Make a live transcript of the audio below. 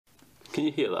Can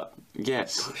you hear that?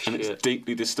 Yes, Oh, and it's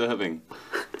deeply disturbing.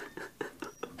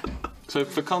 So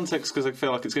for context, because I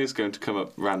feel like it's going to come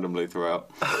up randomly throughout,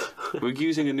 we're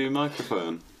using a new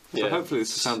microphone. So hopefully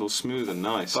this will sound all smooth and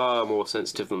nice. Far more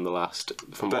sensitive than the last,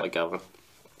 from what I gather.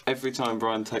 Every time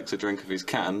Brian takes a drink of his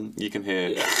can, you can hear...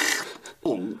 Yeah.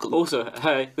 Also,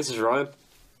 hey, this is Ryan.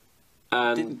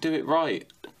 And didn't do it right.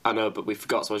 I know, but we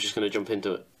forgot, so I was just going to jump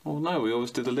into it. Well, no, we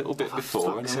always did a little bit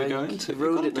before, and then we go into it.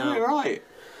 You've got to do it right.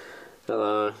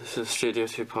 Hello, this is Studio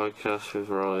 2 Podcast with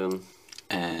Ryan.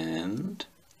 And...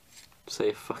 Say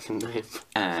your fucking name.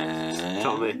 And...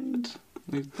 Tommy.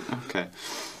 Okay.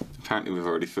 Apparently we've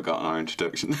already forgotten our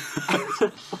introduction.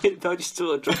 Wait, I just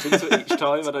still drop into it each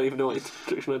time. I don't even know what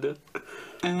introduction I did.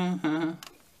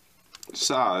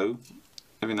 So,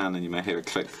 every now and then you may hear a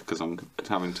click because I'm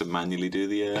having to manually do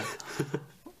the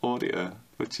audio,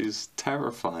 which is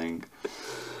terrifying.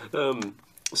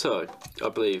 So, I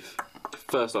believe,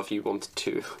 first off, you wanted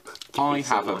to... I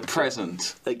have a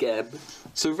present. Again.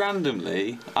 So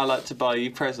randomly, I like to buy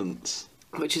you presents.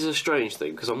 Which is a strange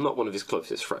thing, because I'm not one of his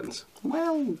closest friends.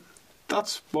 Well,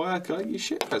 that's why I got you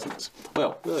shit presents.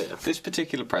 Well, this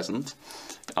particular present,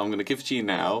 I'm going to give to you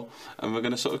now, and we're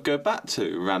going to sort of go back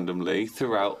to randomly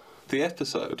throughout the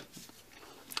episode.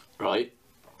 Right.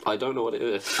 I don't know what it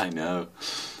is. I know.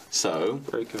 So...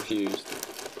 Very confused.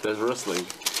 There's rustling.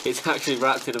 It's actually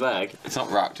wrapped in a bag. It's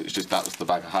not wrapped, it's just that was the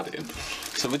bag I had it in.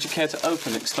 So would you care to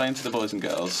open and explain to the boys and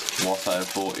girls what I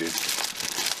have bought you?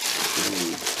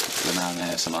 Ooh, the Now and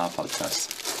ASMR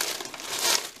podcast.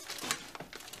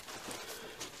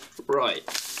 Right.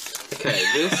 Okay,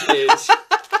 this is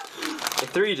a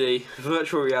 3D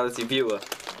virtual reality viewer.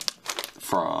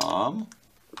 From...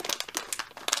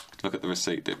 Look at the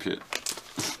receipt, dipshit.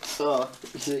 Oh,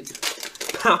 receipt.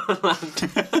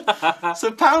 Poundland.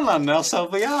 So Poundland now sell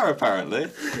VR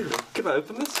apparently. Can I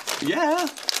open this? Yeah.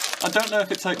 I don't know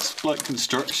if it takes like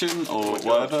construction or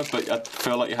whatever, but I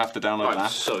feel like you have to download an app. I'm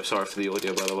so sorry for the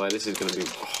audio, by the way. This is going to be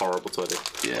horrible to edit.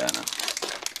 Yeah, I know.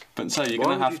 But so you're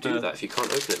going to have to do that if you can't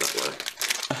open it that way?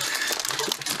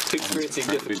 Experiencing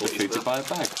be difficulties. defeated by a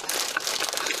bag.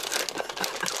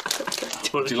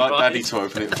 Do you like Daddy to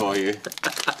open it for you?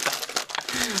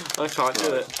 I can't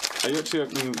do it. Are you actually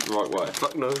opening the right way?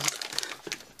 Fuck no.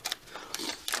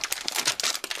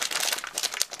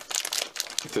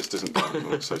 If this doesn't go, it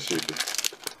looks so stupid.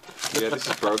 Yeah, this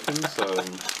is broken, so...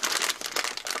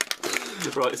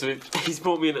 Right, so he's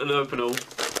bought me an unopenable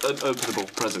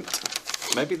present.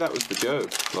 Maybe that was the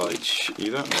joke. Like,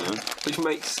 you don't know. Which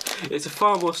makes... It's a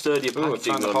far more sturdier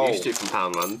packaging than I'm used to from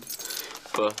Poundland.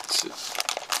 But...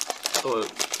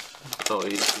 Oh,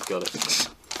 he's got it.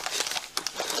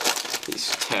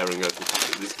 He's tearing open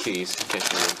his keys in case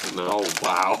anyone can know. Oh,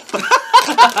 wow.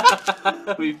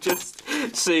 We've just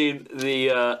seen the...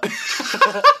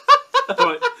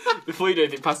 Right, before you do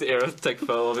anything, pass it here. I'll take a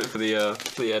photo of it for the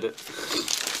edit.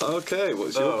 Okay,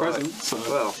 what's your present? Right. So,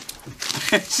 well...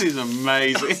 this is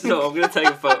amazing. So I'm going to take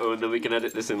a photo and then we can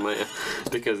edit this in later,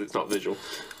 because it's not visual.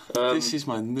 This is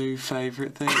my new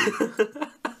favourite thing.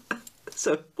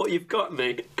 So, what you've got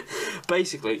me,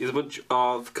 basically, is a bunch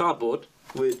of cardboard,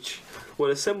 which,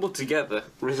 when assembled together,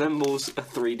 resembles a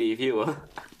 3D viewer.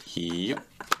 Yep.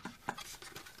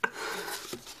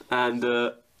 And,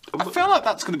 I feel like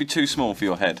that's going to be too small for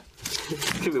your head.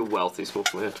 It's going to be well too small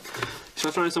for my head.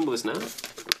 Shall I try and assemble this now?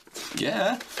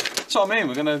 Yeah. That's what I mean,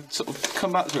 we're going to sort of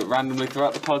come back to it randomly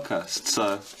throughout the podcast,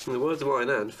 so... In the words of mine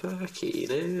and fucking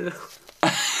hell.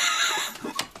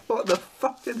 What the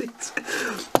fuck are these?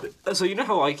 So you know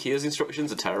how IKEA's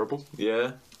instructions are terrible?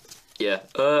 Yeah. Yeah.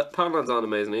 Poundlands aren't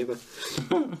amazing either.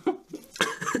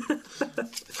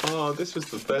 Oh, this was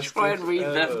the best. Try and read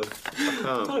them.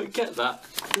 I don't get that.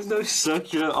 There's no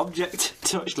circular object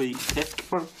to actually pick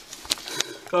from.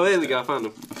 Oh, here we go, I found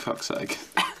them. For fuck's sake.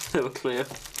 They were clear.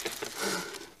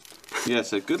 Yeah,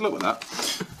 so good luck with that.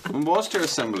 And whilst you're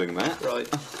assembling that, Right.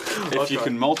 if you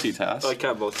can multitask. I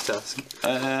can multitask.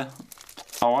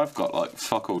 Oh, I've got like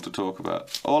fuck all to talk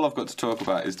about. All I've got to talk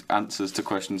about is answers to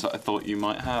questions that I thought you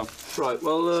might have. Right,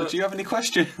 well... so do you have any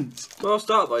questions? Well, I'll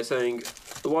start by saying,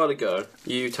 a while ago,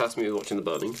 you tasked me with watching The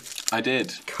Burning. I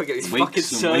did. Can't get these fucking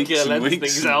circular lens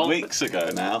things out. Weeks ago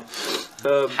now.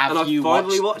 And I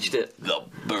finally watched it. The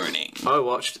Burning. I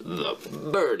watched The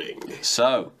Burning.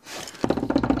 So...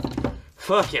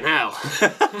 Fucking hell.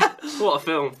 What a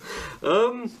film.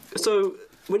 So,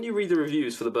 when you read the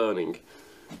reviews for The Burning...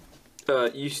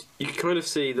 you can kind of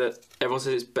see that everyone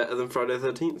says it's better than Friday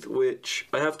the 13th, which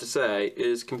I have to say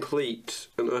is complete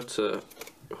and utter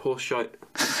horseshite.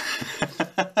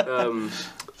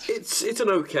 It's an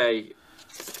okay.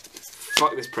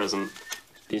 Fuck this present.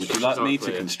 Would you like me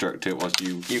to construct it whilst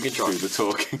you can try. do the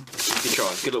talking? You can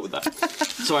try. Good luck with that.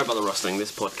 Sorry about the rustling.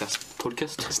 This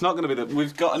podcast. It's not going to be that.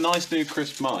 We've got a nice new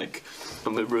crisp mic.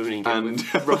 And we're ruining it and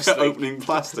with rustling. opening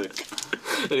plastic.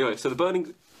 Anyway, so the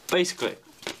burning. Basically,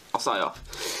 I'll start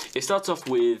off. It starts off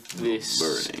with this.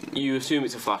 Burning. You assume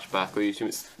it's a flashback, or you assume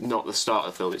it's not the start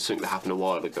of the film. It's something that happened a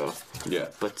while ago. Yeah.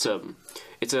 But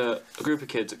it's a group of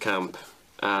kids at camp,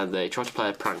 and they try to play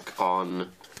a prank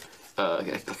on.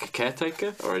 Like a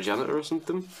caretaker or a janitor or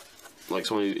something, like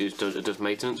someone who does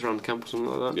maintenance around the camp or something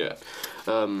like that.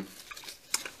 Yeah.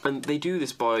 And they do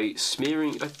this by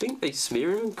smearing. I think they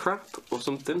smear him in crap or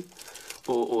something,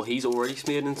 or he's already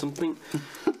smeared in something.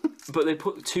 But they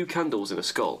put 2 candles in a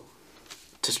skull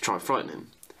to try and frighten him.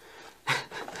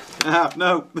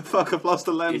 No, the fuck! I've lost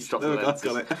the lens. He's dropped the lens.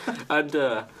 Got it. And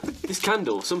this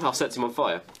candle somehow sets him on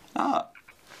fire.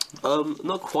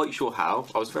 Not quite sure how.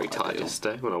 I was very tired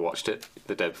yesterday when I watched it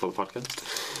the day before the podcast.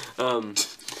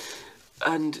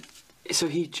 And so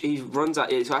he runs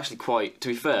out. It's actually quite, to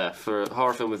be fair, for a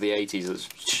horror film of the 80s that's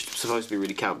supposed to be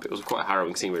really camp, it was quite a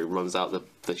harrowing scene where he runs out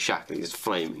the shack and he's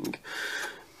flaming.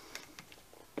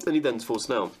 And he then falls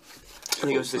down. And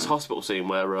he goes to this hospital scene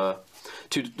where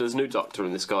there's a new doctor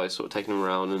and this guy is sort of taking him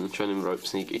around and showing him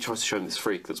ropes, and he tries to show him this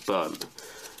freak that's burnt.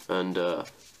 And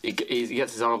he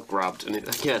gets his arm grabbed, and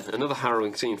again, another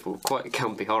harrowing scene for quite a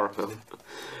campy horror film.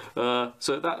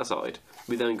 So that aside,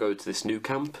 we then go to this new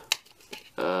camp,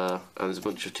 and there's a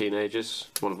bunch of teenagers,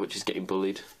 one of which is getting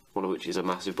bullied, one of which is a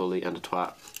massive bully and a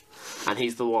twat. And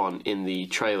he's the one in the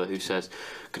trailer who says,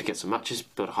 "Gonna get some matches,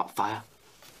 build a hot fire."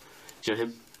 Do you know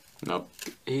him? No.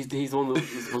 He's the one that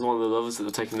was one of the lovers that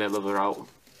were taking their lover out.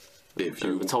 If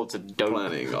you're told to don't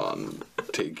planning on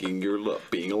taking your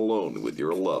being alone with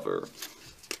your lover,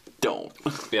 don't.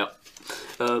 Yeah.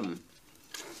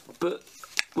 But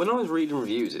when I was reading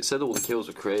reviews, it said all the kills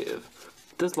were creative.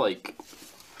 There's like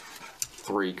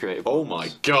 3 creative. Oh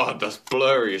my god, that's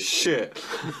blurry as shit.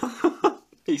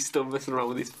 He's still messing around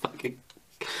with these fucking.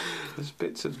 There's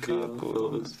bits of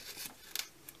cardboard.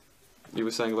 You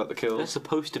were saying about the kills? They're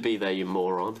supposed to be there, you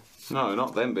moron. No,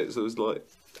 not them bits. It was like,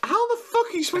 how the fuck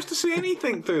are you supposed to see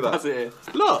anything through that? That's it.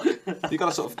 Look, you got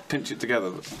to sort of pinch it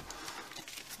together.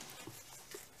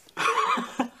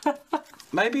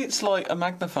 Maybe it's like a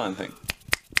magnifying thing.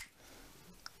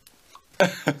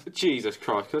 Jesus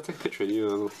Christ! Can I take a picture of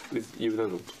you with you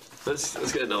and them?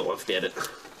 Let's get another one for the edit.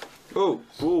 Oh,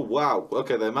 wow.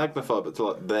 Okay, they're magnified, but to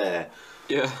like there.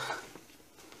 Yeah.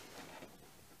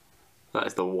 That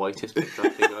is the whitest picture I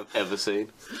think I've ever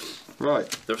seen.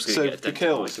 Right. So the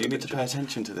kills. You need to pay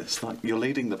attention to this. Like you're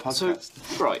leading the podcast.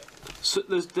 So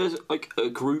there's like a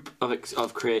group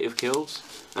of creative kills,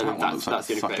 and that's the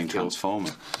only creative kills.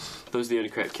 Transformer. Those are the only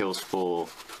creative kills for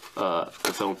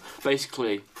the film.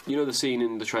 Basically, you know the scene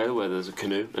in the trailer where there's a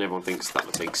canoe and everyone thinks that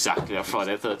looks exactly like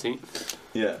Friday the 13th.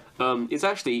 Yeah. It's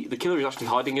actually the killer is actually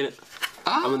hiding in it.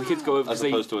 And when the kids go over, as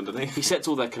opposed to underneath, he sets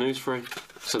all their canoes free,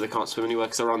 so they can't swim anywhere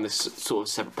because they're on this sort of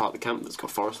separate part of the camp that's got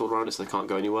forest all around it, so they can't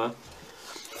go anywhere.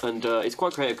 And it's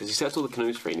quite creative because he sets all the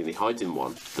canoes free and he hides in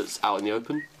one that's out in the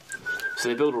open. So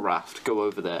they build a raft, go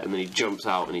over there, and then he jumps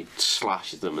out and he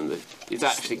slashes them, and it's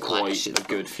actually quite a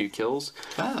good few kills.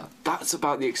 That's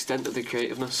about the extent of the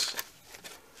creativeness.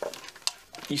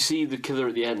 You see the killer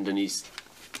at the end, and he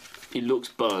looks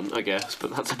burnt, I guess,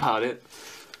 but that's about it.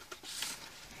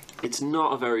 It's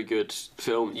not a very good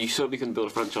film. You certainly couldn't build a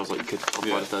franchise like you could on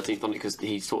Friday the 13th on it because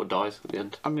he sort of dies at the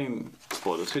end. I mean,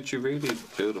 spoilers. Could you really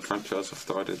build a franchise of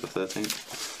Friday the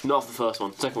 13th? Not off the first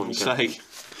one. Second one you can.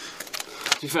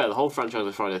 To be fair, the whole franchise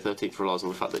of Friday the 13th relies on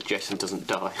the fact that Jason doesn't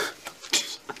die.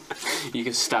 You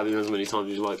can stab him as many times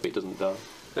as you like, but he doesn't die.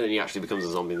 And then he actually becomes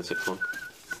a zombie in the 6th one.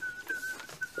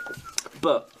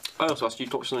 But I also asked you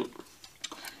to watch something.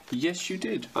 Yes, you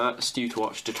did. I asked you to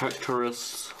watch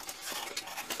Detectorists.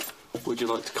 Would you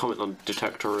like to comment on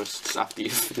Detectorists after you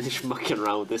finish mucking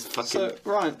around with this fucking... So,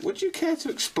 Ryan, would you care to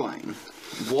explain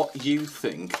what you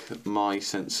think my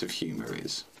sense of humour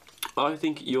is? I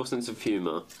think your sense of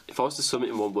humour, if I was to sum it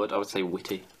in one word, I would say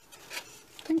witty.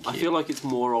 Thank you. I feel like it's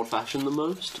more old-fashioned than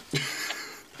most.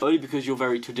 Only because you're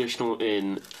very traditional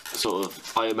in sort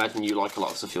of... I imagine you like a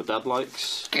lot of stuff your dad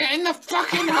likes. Get in the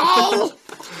fucking hole!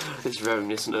 It's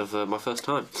reminiscent of my first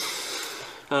time.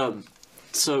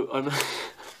 So,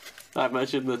 I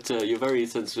imagine that you're very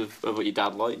sensitive of what your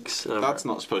dad likes. That's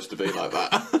not supposed to be like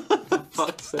that. For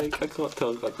fuck's sake, I can't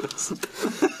talk like this.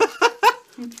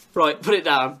 Right, put it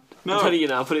down. No. I'm telling you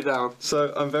now, put it down.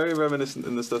 So, I'm very reminiscent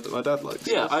in the stuff that my dad likes.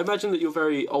 Yeah, I imagine that you're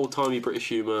very old-timey British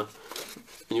humour,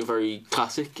 and you're very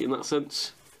classic in that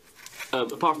sense.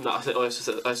 Apart from that, I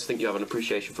also think you have an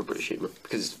appreciation for British humour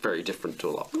because it's very different to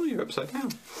a lot. Oh, you're upside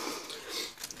down.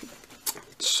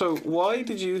 So, why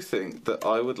did you think that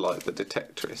I would like The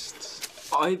Detectorists?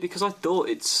 Because I thought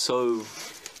it's so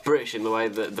British in the way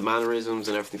that the mannerisms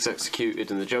and everything's executed,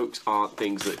 and the jokes aren't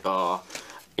things that are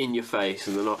in your face,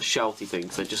 and they're not shouty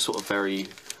things. They're just sort of very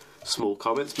small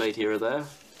comments made here or there,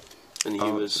 and the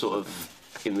humour's sort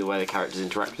of in the way the characters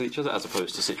interact with each other, as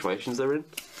opposed to situations they're in.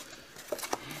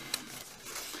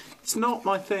 It's not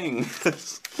my thing.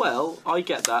 Well, I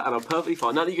get that, and I'm perfectly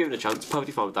fine. Now that you're given a chance,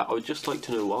 perfectly fine with that. I would just like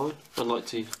to know why. I'd like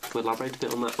to elaborate a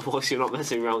bit on that, whilst you're not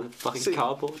messing around with fucking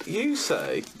cardboard. You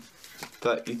say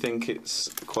that you think it's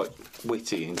quite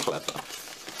witty and clever.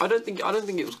 I don't think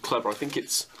it was clever. I think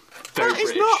it's very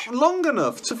British. It's not long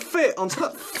enough to fit onto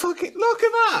that fucking... Look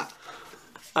at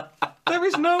that! There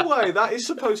is no way that is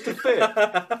supposed to fit.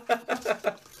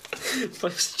 My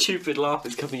stupid laugh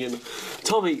is coming in.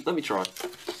 Tommy, let me try.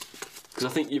 Because I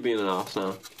think you're being an arse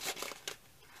now.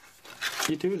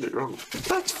 You're doing it wrong.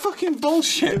 That's fucking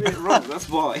bullshit. You're doing it wrong, that's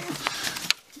why.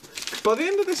 By the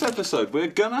end of this episode, we're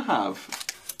gonna have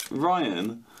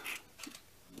Ryan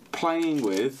playing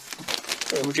with...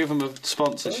 We'll give him a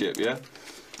sponsorship, yeah?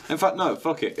 In fact, no,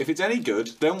 fuck it. If it's any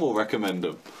good, then we'll recommend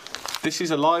them. This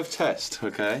is a live test,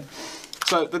 okay?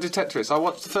 So, The Detectorists, I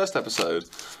watched the first episode,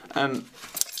 and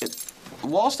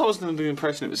whilst I was under the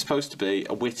impression it was supposed to be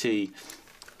a witty,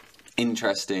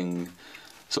 interesting,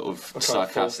 sort of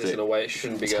sarcastic in a way it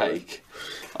shouldn't be take.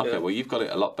 Going. Okay, well, you've got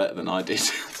it a lot better than I did.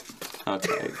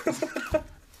 Okay.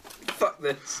 Fuck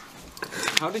this.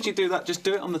 How did you do that? Just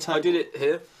do it on the table. I did it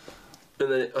here,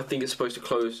 and then I think it's supposed to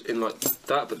close in like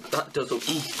that, but that doesn't.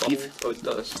 Oh, it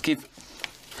does.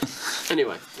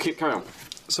 Anyway, carry on.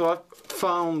 So I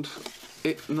found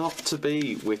it not to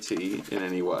be witty in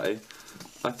any way.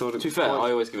 I thought it. To be fair,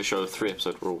 I always give a show a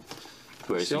 3-episode rule.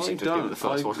 Whereas you seem to give it the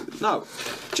first one. No,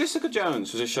 Jessica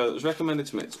Jones was a show that was recommended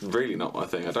to me. It's really not my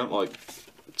thing. I don't like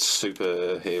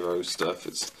superhero stuff.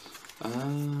 It's. I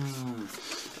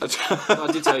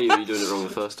did tell you you're doing it wrong the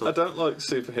first time. I don't like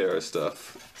superhero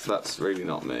stuff. That's really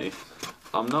not me.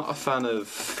 I'm not a fan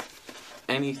of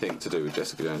anything to do with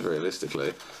Jessica Jones,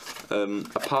 realistically.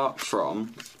 Apart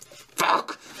from...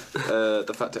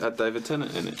 the fact it had David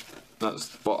Tennant in it. That's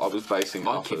what I was basing it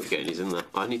off of. I keep forgetting he's in there.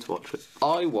 I need to watch it.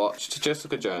 I watched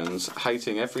Jessica Jones,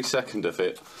 hating every second of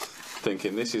it,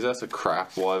 thinking, this is utter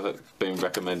crap, why have it been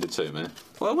recommended to me?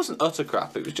 Well, it wasn't utter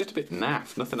crap, it was just a bit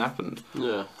naff, nothing happened.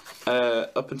 Yeah.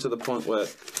 Up until the point where...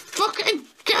 Fucking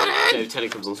get in! David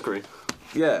Tennant comes on screen.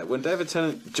 Yeah, when David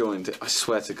Tennant joined, I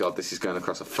swear to God, this is going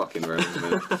across a fucking room in a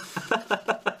minute.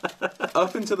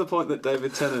 Up until the point that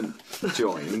David Tennant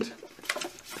joined,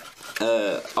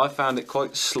 I found it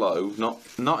quite slow,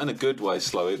 not in a good way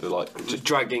slow, either like just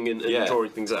dragging and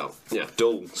drawing things out. Yeah,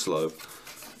 dull slow.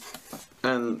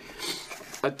 And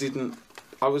I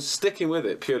was sticking with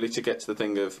it purely to get to the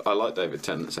thing of I like David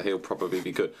Tennant, so he'll probably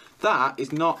be good. That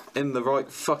is not in the right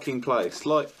fucking place.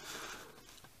 Like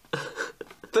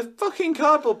the fucking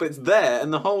cardboard bit's there,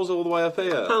 and the hole's all the way up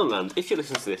here. Poundland, if you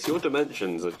listen to this, your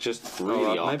dimensions are just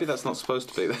really off. Maybe that's not supposed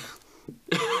to be there.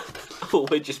 Or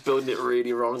we're just building it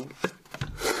really wrong.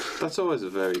 That's always a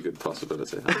very good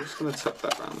possibility. I'm just going to tuck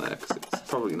that around there because it's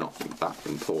probably not that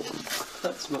important.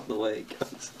 That's not the way it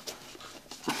goes.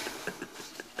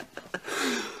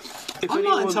 I'm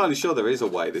not entirely sure there is a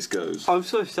way this goes. I'm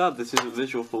so sad this isn't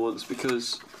visual for once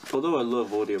because although I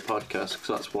love audio podcasts because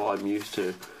that's what I'm used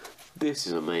to, this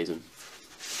is amazing.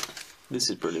 This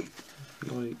is brilliant.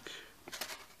 Like...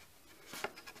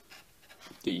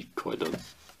 Yeah, you've quite done.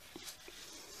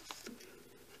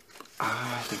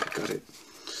 I think I got it.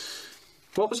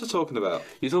 What was I talking about?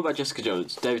 You were talking about Jessica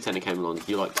Jones. David Tennant came along.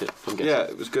 You liked it, I'm guessing. Yeah,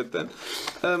 it was good then.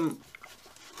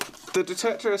 The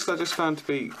Detectorist I just found to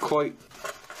be quite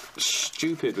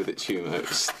stupid with its humour.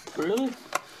 Really?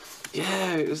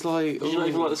 Yeah, it was like... Did you not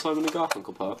even like the Simon and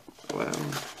Garfunkel part? Well,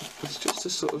 it's just a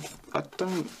sort of... I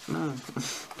don't know.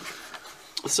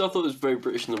 So I thought it was very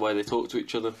British in the way they talked to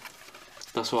each other.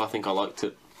 That's why I think I liked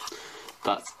it.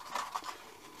 That's...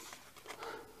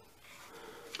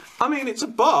 I mean, it's a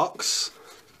box.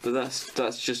 But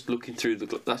that's just looking through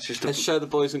the... That's just... Let's show the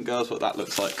boys and girls what that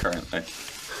looks like currently.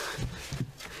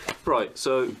 Right,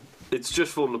 so it's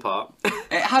just fallen apart.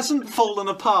 It hasn't fallen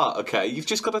apart, okay? You've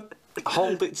just got to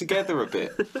hold it together a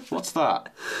bit. What's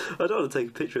that? I don't want to take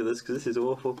a picture of this because this is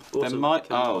awful. Also, there might...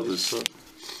 Oh, there's...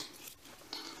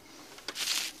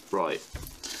 Right.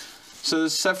 So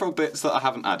there's several bits that I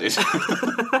haven't added.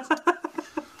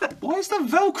 Why is there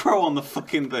Velcro on the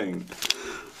fucking thing?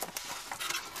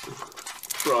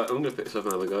 Right, I'm going to pick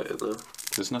something and have a go at it now.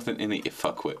 There's nothing in it, you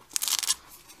fuckwit.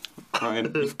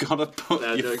 Ryan, you've got to put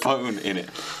No, your joking. phone in it.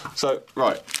 So,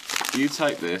 right, you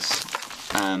take this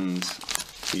and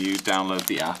you download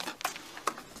the app.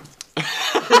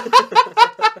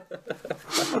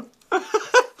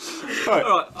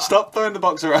 Right, stop throwing the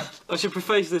box around. I should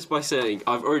preface this by saying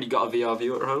I've already got a VR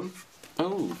viewer at home.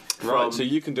 Oh, right, so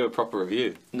you can do a proper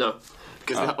review. No,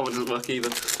 because that one doesn't work either.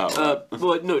 Oh, right.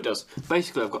 Well, no, it does.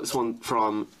 Basically, I've got this one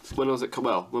from when I was at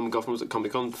when my girlfriend was at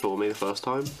Comic Con for me the first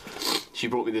time. She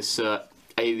brought me this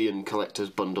Alien collector's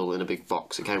bundle in a big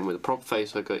box. It came with a prop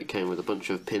face hugger. It came with a bunch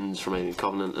of pins from Alien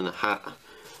Covenant and a hat,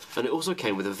 and it also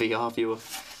came with a VR viewer,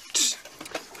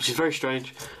 which is very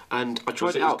strange. And I tried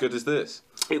Was it it out. as good as this?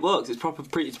 It works. It's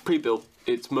it's pre-built.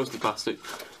 It's mostly plastic.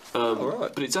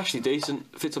 Alright. But it's actually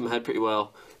decent. Fits on my head pretty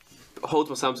well. Holds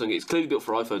my Samsung. It's clearly built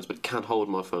for iPhones, but it can hold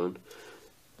my phone.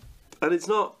 And it's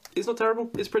not terrible.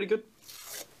 It's pretty good.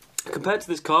 Compared to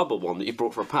this cardboard one that you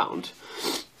brought for £1.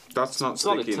 That's not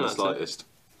Solid, sticky in the 10 out of 10. slightest.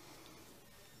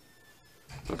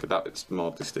 Look at that, it's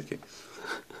mildly sticky.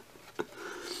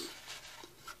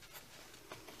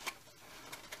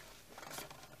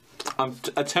 I'm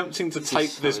attempting to take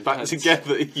so this back intense.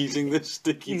 together using the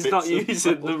sticky He's bits. not of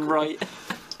using Velcro. them right.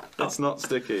 It's not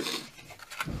sticky.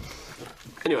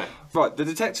 Anyway, Right, the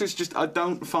detector is just, I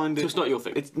don't find it... so it's not your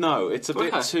thing. It's a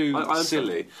bit Okay, too I understand.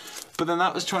 silly. But then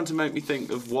that was trying to make me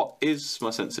think of what is my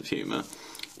sense of humour.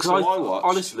 Because So I watched...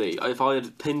 honestly, if I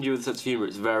had pinned you with a sense of humour,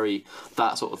 it's very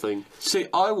that sort of thing. See,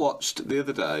 I watched the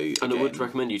other day... And I again. would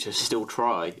recommend you to still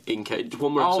try in case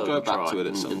one more I'll episode go and back try to it at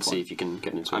and, some and see point. if you can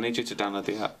get into it. I need you to download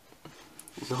the app.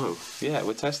 No. Yeah,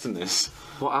 we're testing this.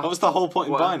 What app? That was the whole point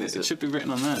in What buying app it. is It it? should be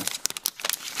written on there.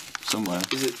 Somewhere.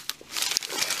 Is it?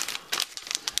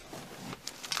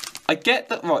 I get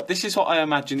that, right, this is what I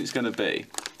imagine it's going to be.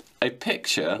 A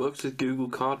picture, Works with Google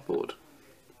Cardboard.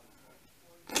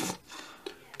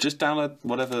 just download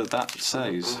whatever that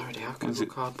says. I already have Is Google it-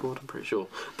 Cardboard, I'm pretty sure.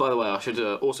 By the way, I should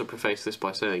also preface this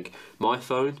by saying my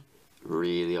phone,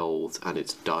 really old, and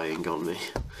it's dying on me.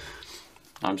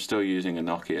 I'm still using a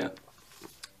Nokia.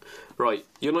 Right,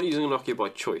 you're not using a Nokia by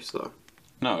choice, though.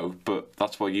 No, but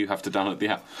that's why you have to download the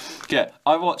app. Yeah,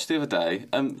 I watched the other day,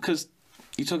 because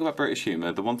you talk about British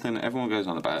humour, the one thing that everyone goes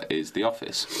on about is The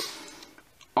Office.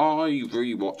 I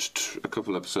rewatched a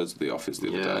couple episodes of The Office the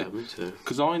other Yeah, day. me too.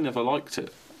 Because I never liked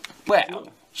it. Well,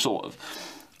 sort of.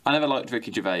 I never liked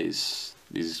Ricky Gervais,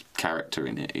 his character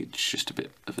in it. He's just a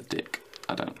bit of a dick.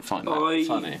 I don't find that I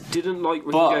funny. didn't like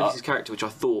Ricky But- Gervais' character, which I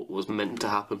thought was meant to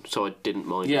happen, so I didn't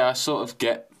mind. Yeah, I sort of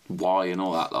get why and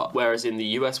all that lot. Whereas in the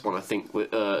US one, I think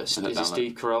with is it download?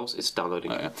 Steve Carell's? It's downloading.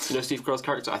 Oh, yeah. You know Steve Carell's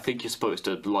character? I think you're supposed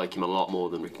to like him a lot more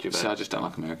than Ricky Gervais. See, I just don't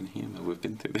like American humour. We've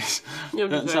been through this. Yeah, I'm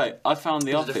Don't just say, saying. I found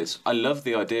The There's a Office. I love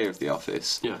the idea of The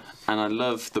Office. Yeah. And I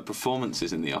love the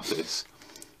performances in The Office.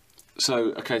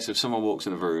 So, okay, so if someone walks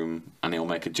in a room and he'll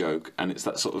make a joke, and it's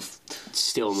that sort of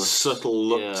Stillness. subtle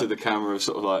look Yeah. to the camera of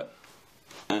sort of like,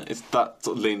 it's that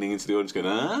sort of leaning into the audience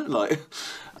going, like,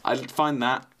 I find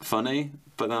that funny,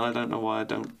 but then I don't know why I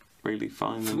don't really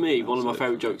find For them. me, one of my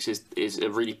favourite jokes is a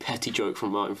really petty joke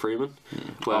from Martin Freeman.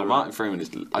 Where, Oh, Martin Freeman is,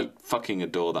 I fucking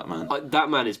adore that man. that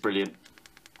man is brilliant.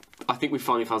 I think we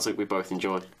finally found something we both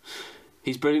enjoy.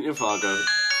 He's brilliant in Fargo.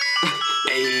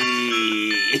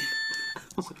 Hey!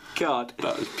 Oh my God.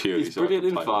 That was purely He's so I brilliant could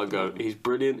in play Fargo. that. He's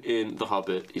brilliant in The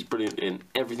Hobbit. He's brilliant in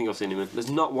everything I've seen him in. There's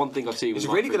not one thing I've seen. He's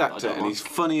with a really Martin good Freeman actor that I and don't he's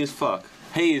funny as fuck.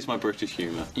 He is my British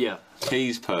humour. like. Yeah.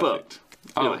 He's perfect.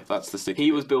 Oh, anyway, that's the sticky.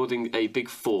 He was building a big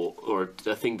fort or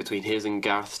a thing between his and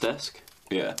Gareth's desk.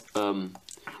 Yeah.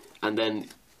 And then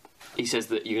he says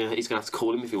that he's going to have to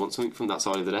call him if he wants something from that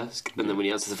side of the desk. And then when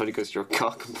he answers the phone, he goes, "You're a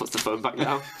cock," and puts the phone back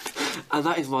down. And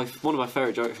that is one of my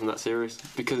favourite jokes from that series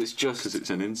because it's just Because it's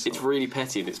an insult. it's really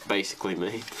petty and it's basically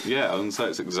me. Yeah, I wouldn't say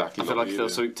it's exactly I feel what like if you there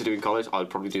was do. something to do in college, I'd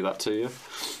probably do that to you.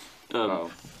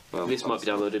 Well, This might be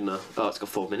downloaded now. Oh, it's got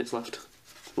 4 minutes left.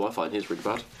 Wi-Fi in here is really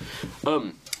bad.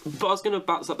 But I was going to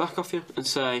bounce that back off you and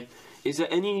say, is there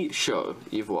any show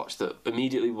you've watched that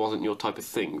immediately wasn't your type of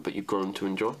thing, but you've grown to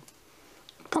enjoy?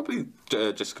 Probably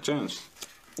Jessica Jones.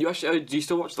 You actually do you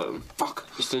still watch that? Fuck.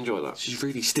 You still enjoy that? She's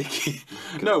really sticky.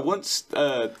 No, once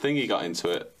Thingy got into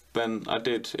it, then I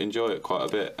did enjoy it quite a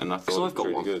bit, and I thought So it I've got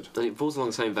was really one, good. and it falls along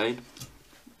the same vein.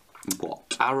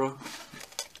 What? Arrow,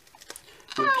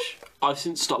 which I've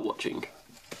since stopped watching,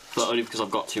 but only because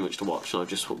I've got too much to watch, and I've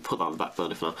just put that on the back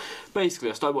burner for now. Basically,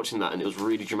 I started watching that, and it was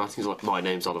really dramatic. It was like, "My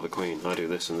name's Oliver Queen. I do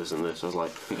this and this and this." I was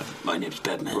like, My name's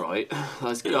Batman. right. I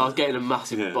was getting a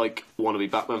massive Yeah. like wannabe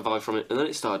Batman vibe from it, and then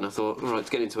it started, and I thought, all right, let's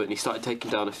get into it. And he started taking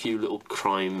down a few little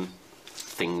crime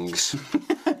things,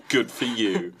 Good for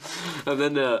you. and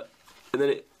then and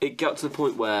then it got to the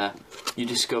point where you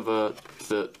discover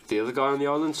that the other guy on the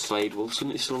island, Slade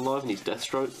Wilson, is still alive and he's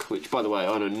Deathstroke, which, by the way,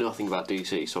 I know nothing about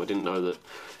DC, so I didn't know that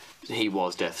he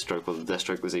was Deathstroke or that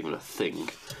Deathstroke was even a thing.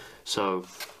 So,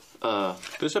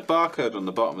 there's a barcode on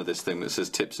the bottom of this thing that says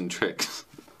tips and tricks.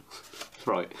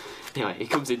 Right. Anyway, he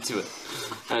comes into it.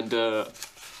 And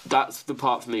that's the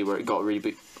part for me where it got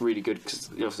really good, because,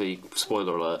 obviously,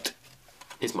 spoiler alert,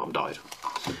 his mum died.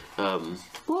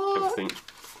 What? Everything.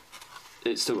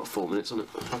 It's still got 4 minutes on it.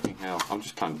 Fucking hell, I'm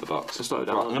just playing with the box. So slow it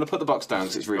down. Right, I'm going to put the box down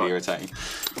because it's really irritating.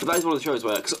 But that is one of the shows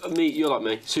where, because you're like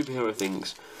me, superhero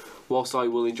things, whilst I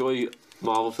will enjoy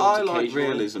Marvel films I like occasionally,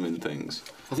 realism in things.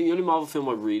 I think the only Marvel film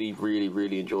I really, really,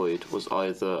 really enjoyed was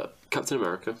either Captain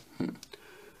America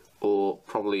or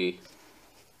probably...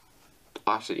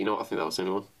 Actually, you know what? I think that was the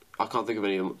only one. I can't think of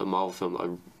any a Marvel film that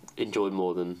I enjoyed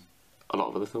more than a lot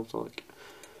of other films I like.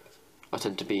 I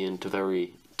tend to be into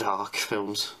very dark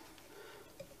films.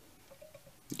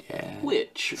 Yeah.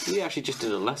 Which, we actually just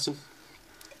did a lesson.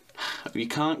 You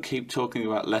can't keep talking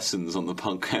about lessons on the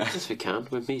podcast. Yes, we can.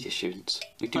 We're media students.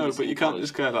 We do No, this but in you can't college.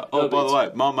 just go like, No, oh, but by the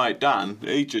way, my mate Dan,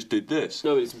 he just did this.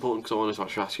 No, but it's important because I wanted to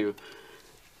actually ask you.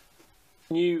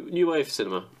 New wave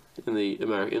cinema in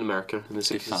America in the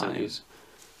 60s and 70s,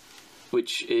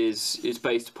 which is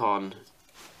based upon.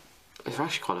 It's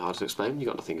actually kind of hard to explain. You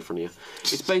got nothing in front of you.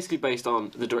 It's basically based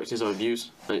on the director's own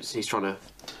views, and he's trying to.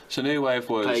 So New Wave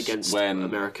was play against when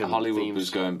American Hollywood themes. was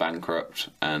going bankrupt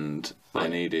and they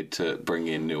needed to bring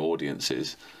in new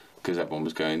audiences because everyone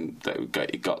was going.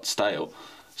 It got stale,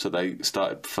 so they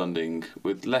started funding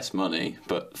with less money,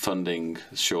 but funding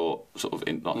short, sort of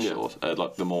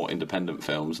like the more independent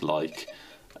films, like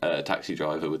Taxi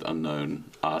Driver, with unknown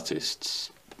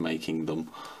artists making them.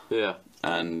 Yeah.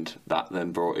 And that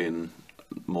then brought in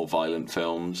more violent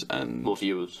films and More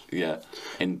viewers. Yeah,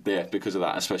 because of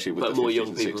that, especially with But the more 50s young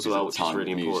and people 60s as well, at which the is time,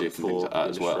 really music important and things like that for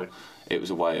as the well. industry. It was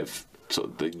a way of sort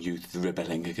of the youth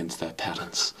rebelling against their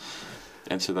parents,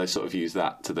 and so they sort of used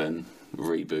that to then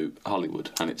reboot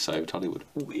Hollywood, and it saved Hollywood.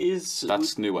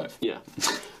 That's New Wave. Yeah.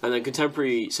 And then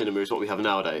contemporary cinema is what we have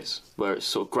nowadays, where it's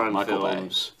sort of grand Michael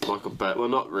films. Michael Bay. Well,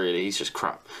 not really. He's just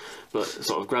crap. But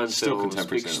sort of grand Still films,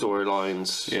 contemporary big cinema.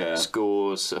 storylines,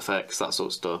 scores, effects, that sort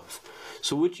of stuff.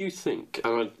 So would you think...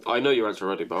 I know your answer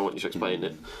already, but I want you to explain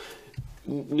it.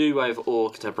 New Wave or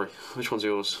contemporary? Which one's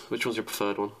yours? Which one's your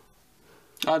preferred one?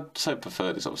 I'd say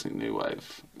preferred is obviously New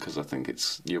Wave, because I think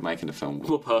you're making a film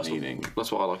More with personal. meaning.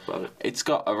 That's what I like about it. It's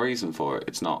got a reason for it.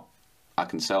 It's not, I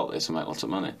can sell this and make lots of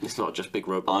money. It's not just big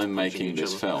robots. I'm punching making each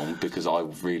this other. film because I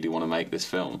really want to make this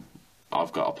film.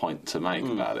 I've got a point to make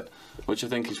about it, which I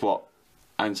think is what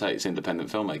I'd say it's independent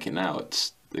filmmaking now.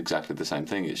 It's exactly the same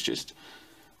thing. It's just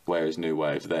whereas New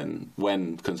Wave then,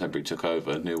 when contemporary took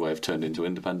over, New Wave turned into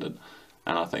independent,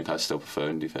 and I think I still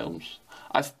prefer indie films.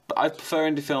 I prefer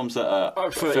indie films that are I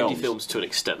prefer films. indie films to an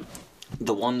extent.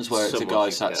 The ones where it's a Somewhat, guy yeah.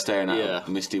 sat staring out Yeah. a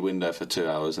misty window for 2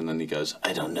 hours and then he goes,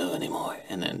 I don't know anymore,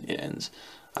 and then it ends.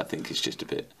 I think it's just a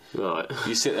bit... Right.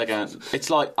 You sit there going, it's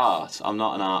like art. I'm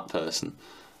not an art person.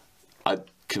 I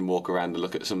can walk around and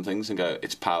look at some things and go,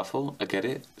 it's powerful, I get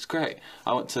it, it's great.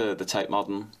 I went to the Tate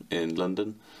Modern in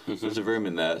London. There's a room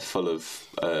in there full of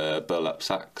burlap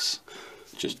sacks,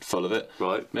 just full of it.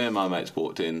 Right. Me and my mates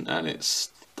walked in and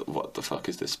it's, what the fuck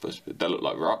is this supposed to be? They look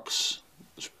like rocks,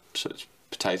 so it's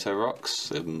potato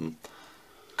rocks.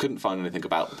 Couldn't find anything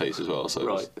about the piece as well, so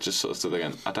Right. it was just sort of stood there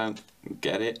going, I don't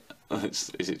get it.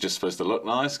 Is it just supposed to look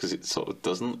nice? Because it sort of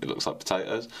doesn't. It looks like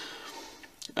potatoes.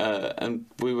 And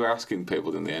we were asking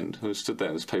people in the end who stood there,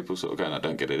 and there's people sort of going, I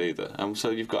don't get it either. And so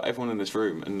you've got everyone in this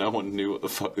room, and no one knew what the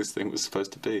fuck this thing was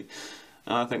supposed to be.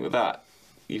 And I think with that,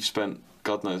 you've spent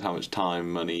God knows how much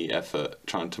time, money, effort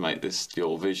trying to make this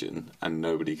your vision, and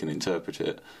nobody can interpret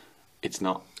it. It's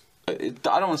not. I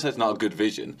don't want to say it's not a good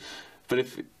vision, but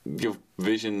if your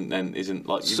vision then isn't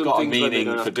like you've Some got a things where they meaning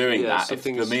don't for have- doing yeah, that, some if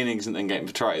the things- meaning isn't then getting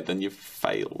portrayed, then you've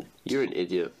failed. You're an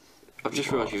idiot. I've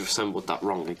just realised you've assembled that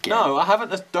wrong again. No, I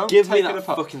haven't. Don't Give me take that it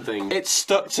apart. fucking thing. It's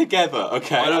stuck together,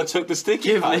 okay? I don't- I took the sticky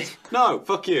Give pads. me- No,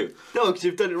 fuck you. No, because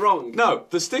you've done it wrong. No,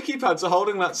 the sticky pads are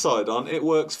holding that side on. It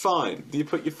works fine. You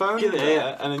put your phone Give in it there,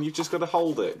 here. and then you've just got to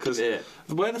hold it. Because Give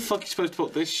it where the fuck are you supposed to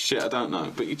put this shit? I don't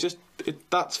know. But you just,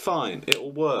 that's fine. It'll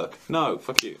work. No,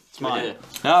 fuck you. It's mine. here.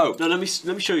 No. No, let me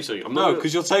show you something. I'm No, not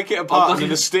because you'll take it apart not and then gonna-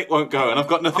 the stick won't go, and I've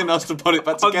got nothing else to put it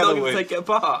back I'm together not going with. to take it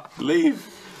apart. Leave.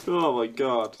 Oh my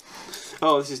god.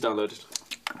 Oh, this is downloaded.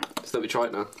 So let me try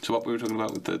it now. So what we were talking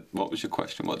about with what was your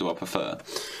question? What do I prefer?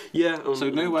 Yeah. So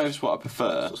New Wave's what I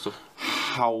prefer. Sort of stuff.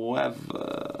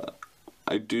 However,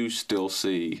 I do still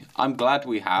see. I'm glad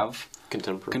we have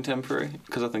Contemporary. contemporary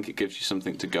because I think it gives you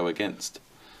something to go against.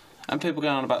 And people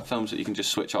going on about films that you can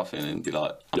just switch off in and be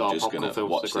like, I'm just going to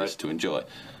watch this to enjoy.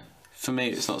 For me,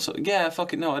 it's not so... Yeah,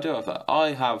 fuck it, no, I do have that.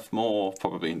 I have more,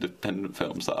 probably, independent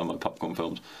films that are my popcorn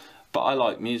films. But I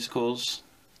like musicals.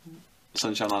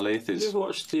 Sunshine on Leith is you ever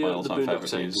watched the all-time Boondock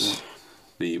favourite musical.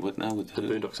 Saints? What now with The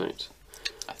Boondock Saints.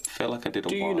 I feel like I did a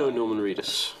Do while. you know Norman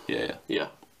Reedus? Yeah. Yeah,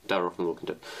 Daryl from Walking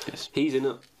Dead. Yes. He's in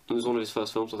it. It was one of his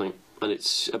first films, I think. And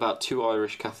it's about two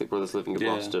Irish Catholic brothers living in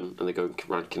Boston, and they go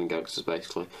around killing gangsters,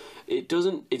 basically.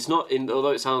 It's not,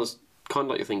 although it sounds kind of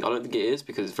like you think, I don't think it is,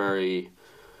 because it's very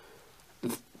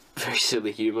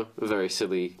silly humour, very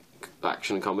silly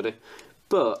action and comedy.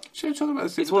 But Talking about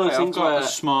this it's one of those things I've got where a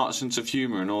smart sense of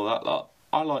humour and all that lot.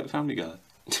 I like Family Guy,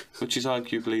 which is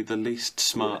arguably the least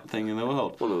smart thing in the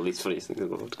world. one of the least funniest things in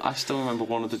the world. I still remember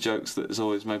one of the jokes that has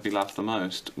always made me laugh the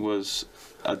most was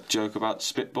a joke about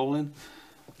spitballing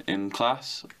in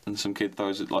class, and some kid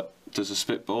does a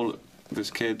spitball at this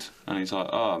kid, and he's like,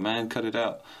 "Oh man, cut it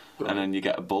out," and then you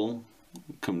get a bull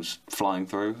comes flying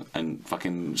through and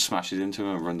fucking smashes into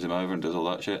him and runs him over and does all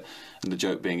that shit. And the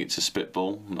joke being it's a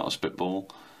spitball, not a spitball,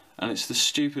 and it's the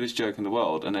stupidest joke in the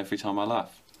world. And every time I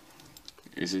laugh,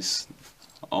 is this?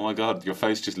 Oh my god, your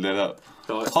face just lit up.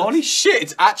 Oh, Holy shit,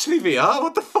 it's actually VR?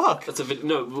 What the fuck? That's a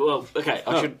no. Well, okay,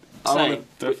 I should I say.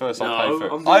 want to do it first, I'll No, pay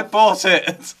for I'm it. doing- I bought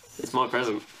it! It's my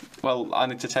present, Well, I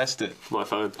need to test it. my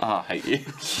phone. Ah, I hate you.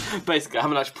 Basically, I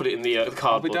haven't actually put it in the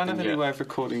cardboard. We don't have thing any yet. way of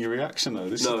recording your reaction though,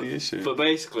 this No, is the issue. but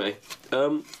basically,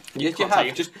 you can't have,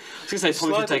 take it. just I was going to say, Tommy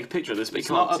slide should take it. a picture of this, but It's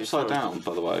he can't. not 'cause it's upside phone. down,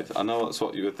 by the way. I know that's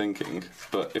what you were thinking,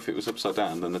 but if it was upside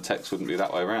down, then the text wouldn't be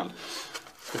that way around.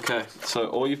 Okay. So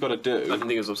all you've got to I didn't do,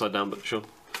 think it was upside down, but sure.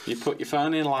 you put your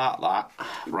phone in like that,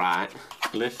 Right.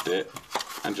 lift it,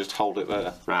 and just hold it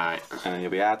there, Right. and then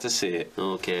you'll be able to see it.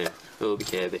 Okay.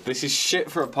 Okay. This is shit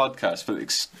for a podcast, but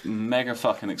it's mega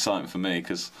fucking exciting for me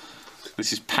because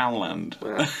this is Poundland.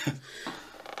 Right.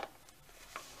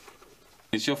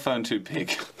 Is your phone too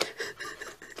big?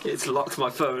 It's locked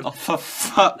my phone. Oh, for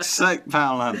fuck's sake,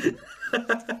 Poundland.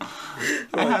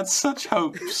 I had such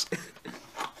hopes.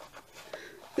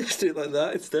 Let's do it like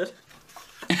that instead.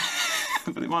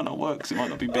 But it might not work because it might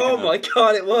not be big Oh enough. my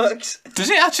god, it works! Does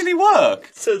it actually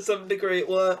work? To some degree, it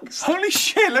works. Holy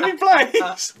shit, let me play!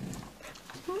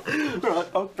 Right,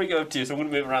 I'll bring it over to you, so I'm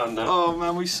going to move around now. Oh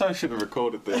man, we so should have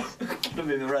recorded this. I'm going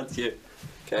to move around to you.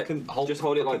 Okay, I can just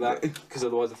hold it like that, because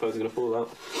otherwise the phone's going to fall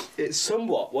out. It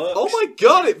somewhat works. Oh my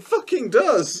god, it fucking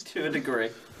does! To a degree.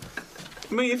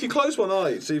 I mean, if you close one eye,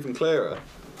 it's even clearer.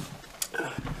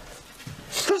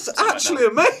 That's actually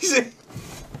amazing!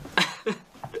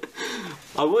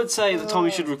 I would say that Tommy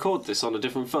should record this on a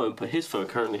different phone, but his phone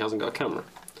currently hasn't got a camera.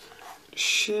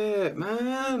 Shit,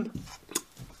 man.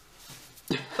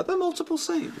 Are there multiple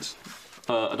scenes?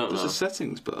 I don't There's know. a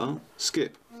settings bar.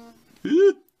 Skip.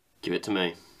 Give it to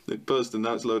me. It buzzed and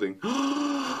now it's loading.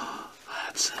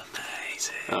 That's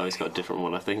amazing. Oh, he's got a different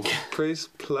one, I think. Please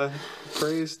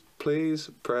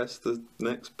press the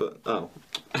next button. Oh.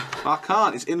 I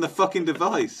can't, it's in the fucking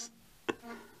device.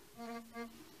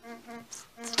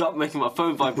 Stop making my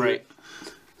phone vibrate.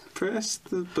 Press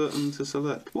the button to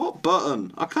select. What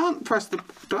button? I can't press the...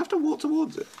 Do I have to walk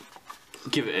towards it?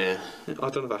 Give it here. I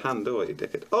don't have a hand, do I, you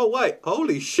dickhead? Oh, wait.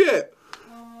 Holy shit.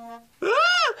 Ah!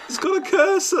 It's got a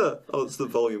cursor. Oh, it's the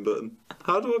volume button.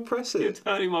 How do I press You're it?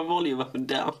 turning my volume up and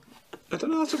down. I don't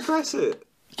know how to press it.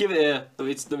 Give it here. Let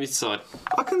me decide.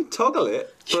 I can toggle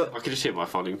it, but... I can just hear my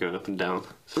volume going up and down.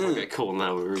 So if I get a call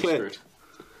now, we're really Click. screwed.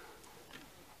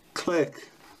 Click.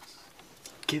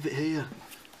 Give it here.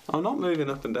 I'm not moving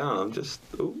up and down, I'm just...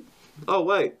 Ooh. Oh,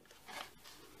 wait.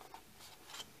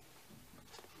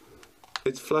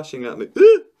 It's flashing at me.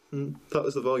 That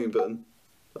was the volume button.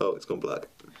 Oh, it's gone black.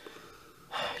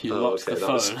 You Oh, locked okay, the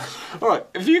that was- phone. Alright,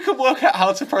 if you could work out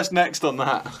how to press next on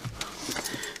that.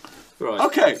 Right.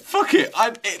 Okay, fuck it.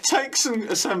 It takes some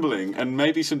assembling and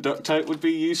maybe some duct tape would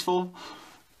be useful.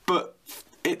 But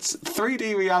it's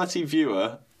 3D reality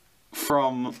viewer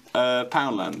from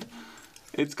Poundland.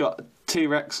 It's got a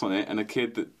T-Rex on it and a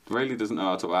kid that really doesn't know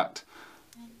how to act.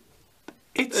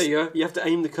 It's... There you go. You have to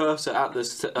aim the cursor at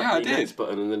the Yeah, I the did. next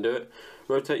button and then do it.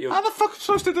 Rotate your... How the fuck am I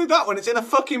supposed to do that when it's in a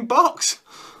fucking box?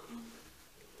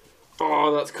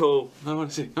 Oh, that's cool. I want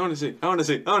to see, I want to see, I want to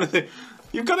see, I want to see.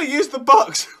 You've got to use the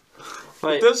box.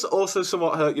 Wait. It does also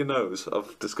somewhat hurt your nose,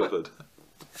 I've discovered.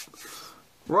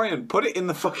 Ryan, put it in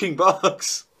the fucking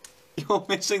box. You're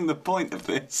missing the point of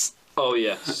this. Oh,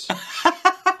 yes.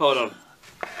 Hold on.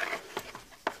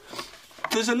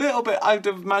 There's a little bit, I'd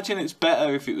imagine it's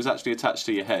better if it was actually attached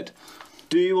to your head.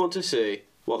 Do you want to see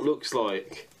what looks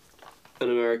like an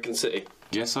American city?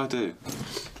 Yes, I do.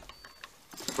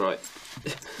 Right.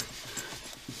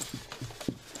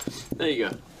 There you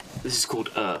go. This is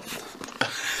called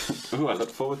Earth. Oh, I look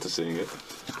forward to seeing it.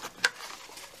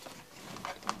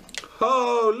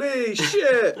 Holy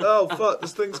shit! Oh fuck,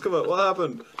 this thing's come up. What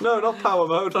happened? No, not power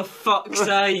mode. For fuck's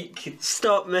sake!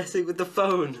 Stop messing with the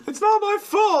phone. It's not my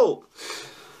fault!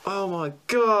 Oh my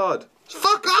god.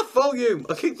 Fuck off, volume!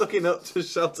 I keep looking up to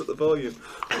shout at the volume.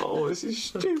 Oh, this is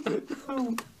stupid.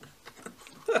 Oh.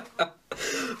 I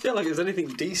feel like if there's anything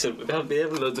decent, we'd be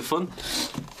having loads of fun.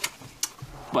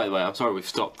 By the way, I'm sorry we've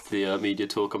stopped the media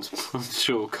talk. I'm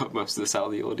sure we'll cut most of this out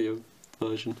of the audio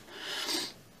version.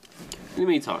 In the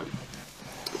meantime,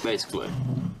 basically,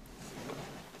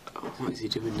 what is he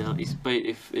doing now?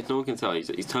 If no one can tell, he's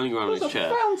turning around in his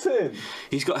chair. Fountain!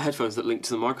 He's got headphones that link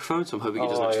to the microphone, so I'm hoping he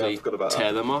doesn't actually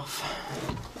tear them off.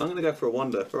 I'm going to go for a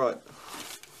wander. Right.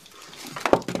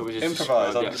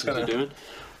 Improvise. I'm just going to do it.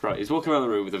 Right, he's walking around the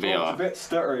room with a VR. It's a bit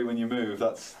stuttery when you move.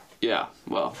 That's. Yeah.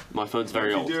 Well, my phone's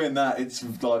very old. If you're doing that, it's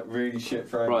like really shit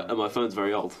frame. Right, and my phone's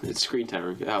very old. It's screen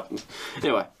tearing. It happens.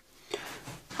 Anyway.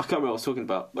 I can't remember what I was talking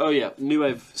about. Oh yeah, New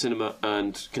Wave cinema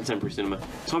and contemporary cinema.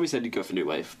 Tommy said he'd go for New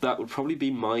Wave. That would probably be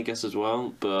my guess as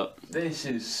well, but... This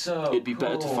is so it'd be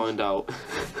better to find out...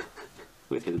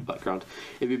 with his background.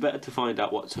 It'd be better to find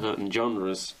out what certain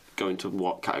genres go into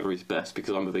what categories best,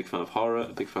 because I'm a big fan of horror,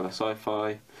 a big fan of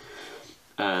sci-fi,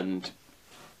 and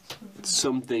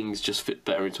some things just fit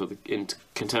better into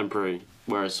contemporary,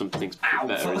 whereas some things fit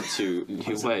better into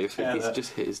New Wave. He's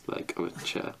just hit his leg on a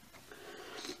chair.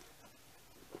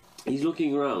 He's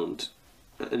looking around,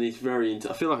 and he's very into...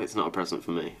 I feel like it's not a present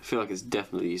for me. I feel like it's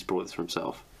definitely he's brought this for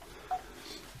himself.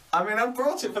 I mean, I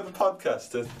brought it for the podcast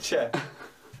to check.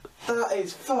 That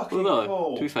is fucking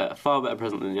cool. To be fair, a far better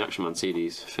present than the Action Man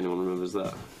CDs, if anyone remembers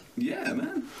that. Yeah,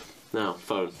 man. Now,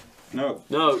 phone. No.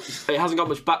 No, it hasn't got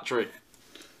much battery.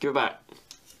 Give it back.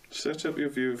 Set up your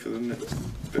view for the next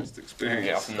best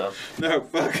experience. Yeah, no. No,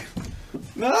 fuck.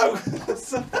 No!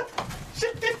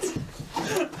 Shit!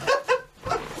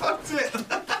 Fucked it!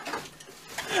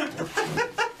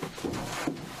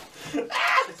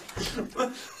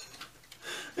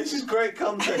 This is great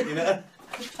content, you know?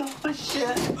 Oh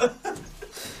shit! Right,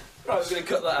 I was going to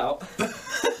cut that out.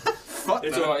 Fuck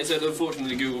it's no. alright, it said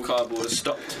unfortunately Google Cardboard has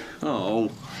stopped.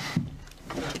 Oh.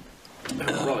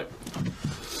 Right.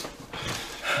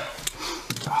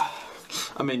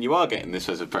 I mean, you are getting this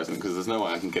as a present because there's no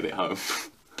way I can get it home.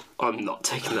 I'm not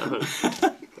taking that home.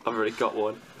 I've already got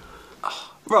one.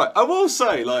 Right, I will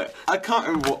say, like, I can't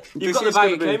remember what... You've got the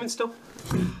bag it came in still?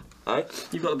 Aye?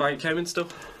 You've got the bag it came in still?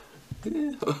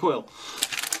 Yeah, well...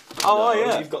 Oh, no,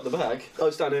 yeah. You've got the bag. Oh,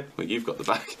 it's down here. Well, you've got the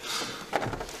bag.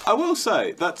 I will say,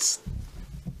 it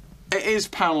is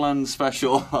Poundland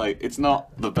special, like, it's not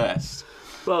the best.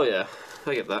 Well, yeah,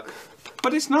 I get that.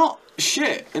 But it's not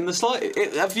shit in the slightest.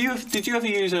 Did you ever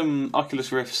use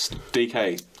Oculus Rift's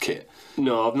DK kit?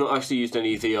 No, I've not actually used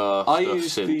any VR I stuff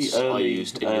used since. the early I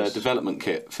used development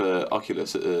kit for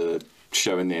Oculus at a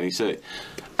show in the NEC,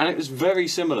 and it was very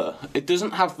similar. It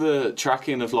doesn't have the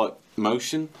tracking of like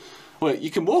motion. Well, you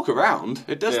can walk around.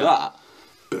 It does that,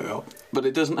 but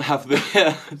it doesn't have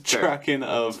the tracking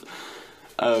of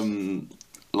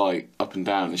like up and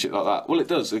down and shit like that. Well, it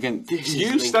does. Again,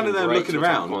 you standing there looking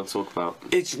around. What I talk about.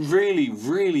 It's really,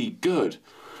 really good.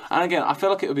 And again, I feel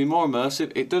like it would be more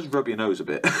immersive. It does rub your nose a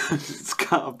bit. It's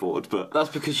cardboard, but... That's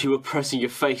because you were pressing your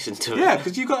face into it. Yeah,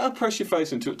 because you've got to press your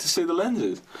face into it to see the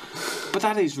lenses. But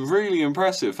that is really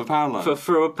impressive for Poundland.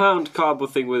 For a pound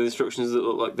cardboard thing with instructions that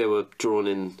look like they were drawn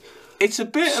in... It's a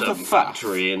bit of a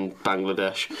factory in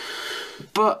Bangladesh.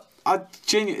 But I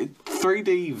genuinely...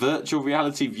 3D virtual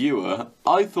reality viewer,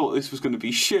 I thought this was going to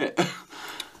be shit.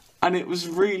 And it was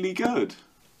really good.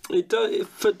 It does.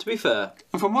 To be fair,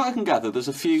 and from what I can gather, there's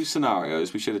a few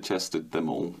scenarios. We should have tested them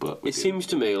all, but it seems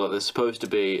to me like it's supposed to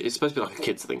be like a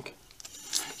kids thing.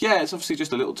 Yeah, it's obviously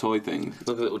just a little toy thing.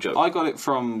 Like a little joke. I got it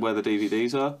from where the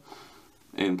DVDs are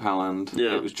in Poundland.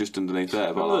 Yeah, it was just underneath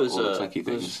there. But all the techie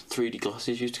things. 3D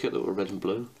glasses you used to get that were red and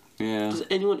blue. Yeah. Does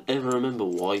anyone ever remember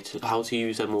how to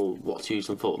use them or what to use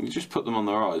them for? You just put them on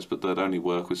their eyes, but they'd only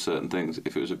work with certain things.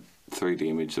 If it was a 3D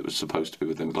image that was supposed to be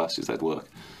with them glasses, they'd work.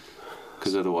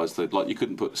 Because otherwise, you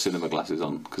couldn't put cinema glasses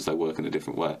on because they work in a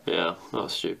different way. Yeah,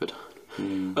 that's stupid.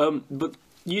 But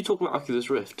you talking about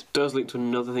Oculus Rift does link to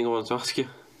another thing I wanted to ask you.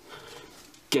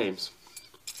 Games.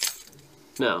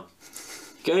 Now,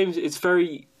 games. It's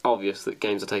very obvious that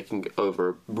games are taking over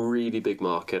a really big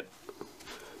market.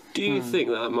 Do you think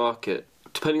that market,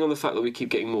 depending on the fact that we keep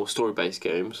getting more story-based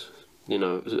games, you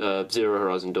know, Zero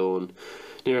Horizon Dawn,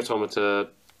 Nier Automata,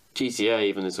 GTA,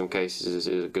 even in some cases,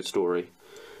 is a good story.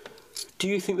 Do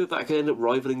you think that could end up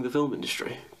rivaling the film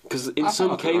industry? Because in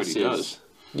some cases,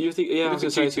 Do you think? Yeah, I was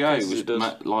Look going at to say GTA it's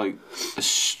was like a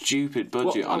stupid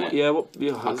budget on it. Yeah, what?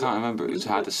 Yeah, I can't remember. It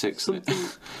had a 6 in it.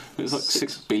 It was like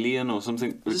 6 billion or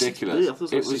something ridiculous. I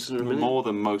thought it was like more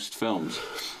than most films.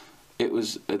 It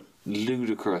was a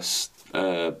ludicrous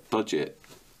budget.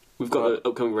 We've got an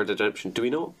upcoming Red Dead Redemption. Do we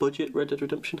know what budget Red Dead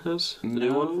Redemption has? The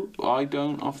new one? I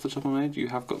don't off the top of my head. You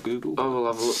have got Google. I will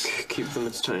have a look. Keep them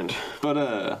entertained.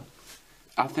 But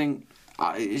I think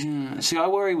I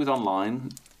worry with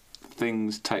online.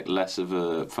 Things take less of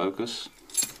a focus.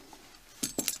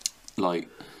 Like,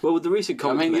 well, with the recent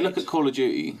comments, you look at Call of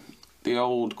Duty. The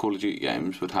old Call of Duty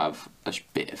games would have a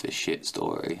bit of this shit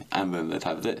story, and then they'd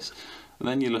have this. And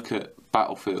then you look at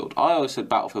Battlefield. I always said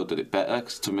Battlefield did it better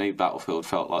because to me Battlefield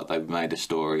felt like they made a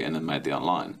story and then made the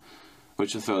online,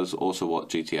 which I thought was also what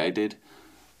GTA did.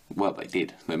 Well, they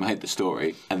did. They made the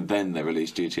story and then they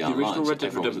released GTA Online. Original Red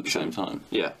Dead Redemption at the Redemption. same time.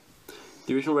 Yeah,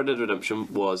 the original Red Dead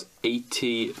Redemption was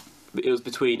 80. It was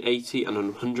between 80 and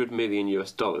 100 million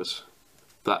US dollars.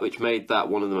 That which made that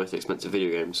one of the most expensive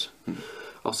video games.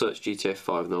 I'll search GTA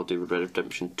 5 and I'll do Red Dead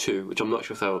Redemption 2, which I'm not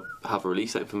sure if they'll have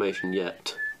released that information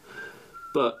yet.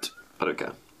 But I don't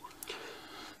care.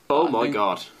 Oh my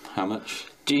god. How much?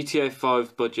 GTA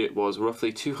 5 budget was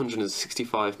roughly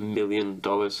 $265 million,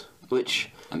 which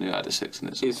I knew it had a 6 in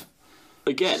it. is,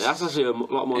 again, that's actually a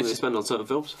lot more than they spend on certain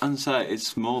films. And say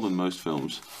it's more than most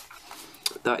films.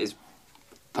 That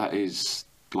is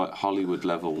like Hollywood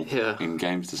level Yeah. in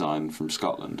games design from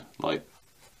Scotland. Like,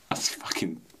 that's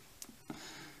fucking.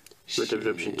 Red Dead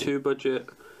Redemption 2 budget.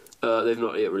 They've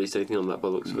not yet released anything on that by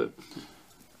the looks of it.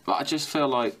 But I just feel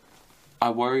like I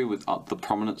worry with the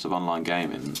prominence of online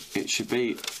gaming. It should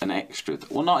be an extra.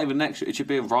 Well, not even an extra. It should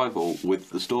be a rival with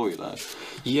the story, though.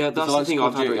 Yeah, that's the thing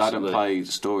I've had recently. I don't play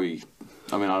story.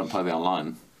 I mean, I don't play the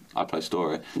online. I play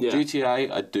story. Yeah.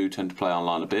 GTA, I do tend to play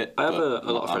online a bit. I have but a lot of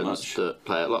not that friends much. that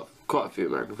play quite a few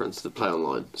American friends that play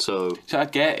online. So I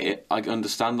get it. I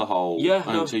understand the whole. Yeah,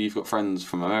 no. Until you've got friends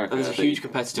from America. and there's a huge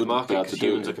competitive market because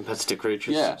humans are competitive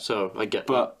creatures. Yeah. So I get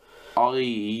But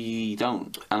I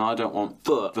don't, and I don't want.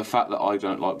 But- the fact that I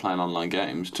don't like playing online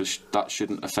games, that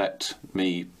shouldn't affect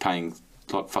me paying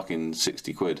like fucking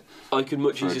 £60. that. I could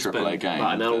much for a easier spend AAA game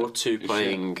about an hour for or two shit.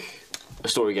 playing a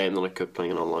story game than I could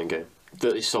playing an online game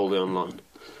that is solely online.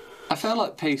 I feel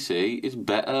like PC is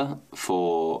better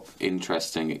for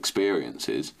interesting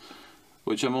experiences,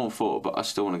 which I'm all for, but I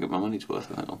still want to get my money's worth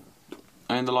of it.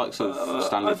 I mean, the likes of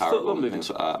Stanley I've thought Parable about and things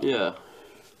like that. Yeah.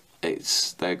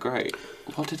 They're great.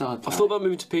 What did I play? I thought about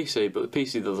moving to PC, but the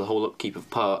PC there's a whole upkeep of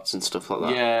parts and stuff like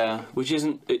that. Yeah. Which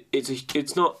isn't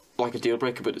it's not like a deal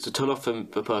breaker, but it's a turn off for a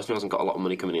person who hasn't got a lot of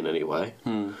money coming in anyway.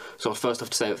 So I first have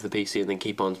to save up for the PC and then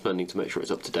keep on spending to make sure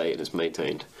it's up to date and it's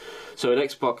maintained. So an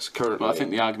Xbox currently. Well, I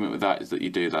think the argument with that is that you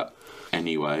do that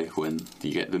anyway when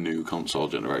you get the new console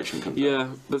generation comes out. Yeah,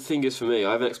 but the thing is for me,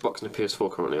 I have an Xbox and a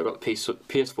PS4 currently. I've got the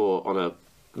PS4 on a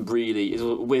really it's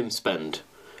a whim spend.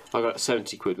 I got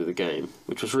 £70 with a game,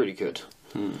 which was really good.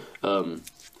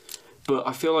 But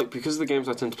I feel like because of the games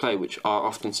I tend to play, which are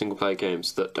often single-player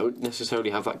games that don't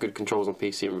necessarily have that good controls on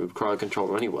PC and require a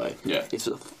controller anyway, Yeah. it's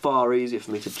far easier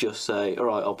for me to just say, all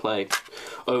right, I'll play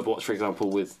Overwatch, for example,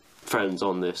 with friends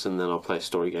on this, and then I'll play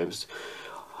story games.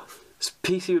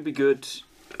 PC would be good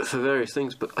for various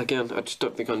things, but again, I just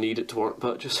don't think I need it to warrant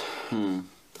purchase.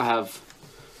 I have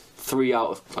 3 out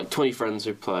of like 20 friends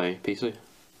who play PC.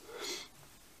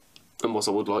 And whilst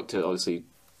I would like to, obviously,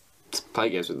 play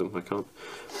games with them, I can't.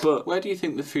 But where do you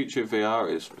think the future of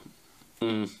VR is?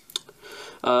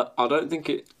 I don't think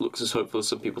it looks as hopeful as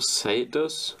some people say it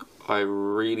does. I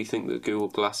really think that Google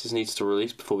Glasses needs to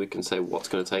release before we can say what's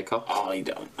going to take off. I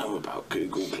don't know about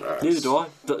Google Glass. Neither do I.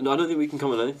 I don't think we can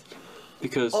comment on anything.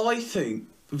 Because I think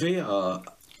VR,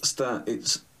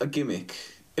 it's a gimmick.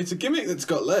 It's a gimmick that's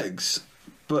got legs,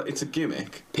 but it's a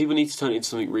gimmick. people need to turn it into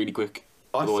something really quick.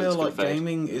 I Otherwise feel it's gonna like fade.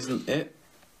 gaming isn't it.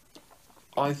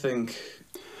 I think.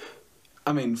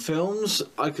 I mean, films.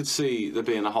 I could see there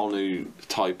being a whole new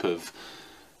type of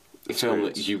film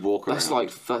that you walk around. That's like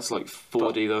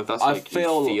 4D though. That's I like you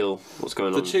feel what's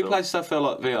going on. the in two film. places I feel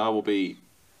like VR will be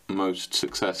most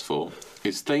successful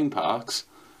is theme parks.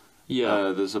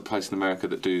 Yeah. There's a place in America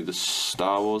that do the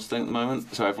Star Wars thing at the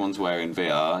moment, so everyone's wearing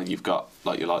VR. You've got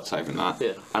like your lightsaber and that,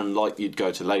 Yeah. and like you'd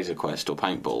go to Laser Quest or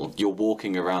paintball. You're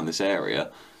walking around this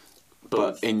area,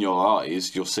 but in your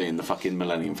eyes you're seeing the fucking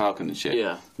Millennium Falcon and shit.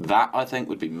 Yeah. That I think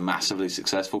would be massively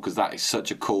successful because that is such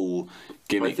a cool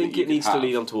gimmick. I think that you it needs could to have.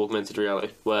 lead on to augmented reality,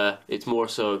 where it's more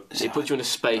so it puts you in a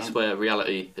space where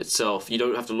reality itself, you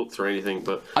don't have to look through anything.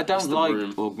 But I it's don't the like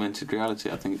room. augmented reality.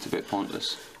 I think it's a bit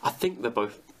pointless. I think they're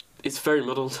both it's very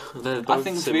muddled. They're both I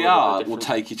think similar, VR but will different.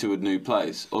 take you to a new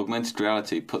place. Augmented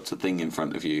reality puts a thing in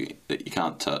front of you that you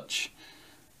can't touch.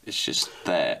 It's just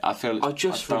there. I feel. I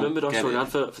just don't remembered I get saw an it.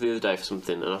 advert for the other day for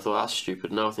something, and I thought that's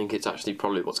stupid. Now I think it's actually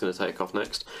probably what's going to take off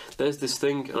next. There's this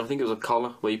thing, and I think it was a collar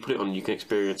where you put it on, and you can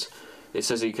experience. It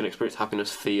says that you can experience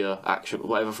happiness, fear, action,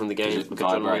 whatever from the game. Does it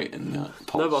vibrate and pulse?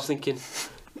 No, but I was thinking,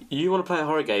 you want to play a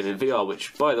horror game in VR,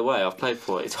 which, by the way, I've played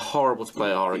before. It's horrible to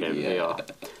play a horror game in VR.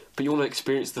 But you want to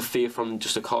experience the fear from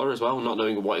just a collar as well, not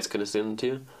knowing what it's going to send to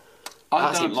you. I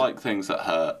That don't seems- like things that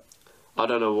hurt. I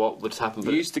don't know what would happen,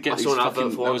 but You used to get I these saw an advert fucking.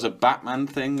 for There one. was a Batman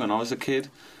thing when I was a kid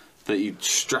that you'd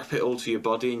strap it all to your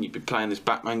body and you'd be playing this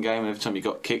Batman game, and every time you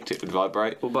got kicked, it would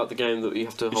vibrate. What about the game that you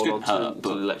have to Which hold on didn't to hurt,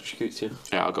 until but- it electrocutes you?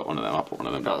 Yeah, I got one of them. I put one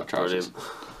of them down my That's trousers.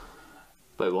 brilliant.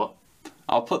 Wait, what?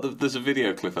 I'll put the. There's a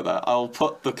video clip of that. I'll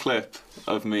put the clip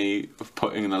of me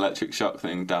putting an electric shock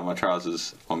thing down my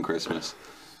trousers on Christmas.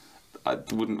 I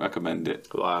wouldn't recommend it.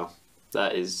 Wow.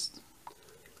 That is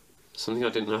something I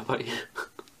didn't know about you.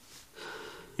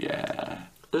 Yeah.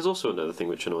 There's also another thing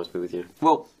which annoys me with you.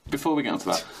 Well, before we get onto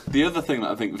that, the other thing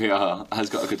that I think VR has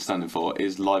got a good standing for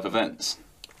is live events.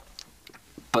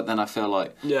 But then I feel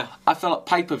like Yeah.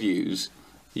 pay-per-views,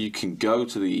 you can go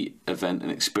to the event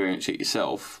and experience it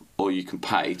yourself, or you can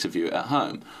pay to view it at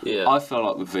home. Yeah. I feel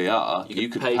like with VR, you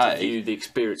could pay pay to view the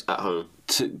experience at home.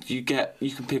 you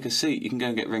can pick a seat. You can go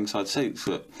and get ringside seats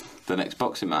for the next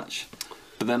boxing match.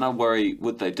 But then I worry,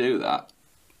 would they do that?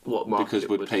 What market Because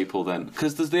would people then?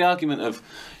 Because there's the argument of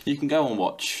you can go and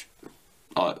watch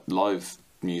live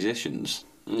musicians.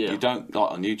 Yeah. You don't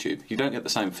on YouTube. You don't get the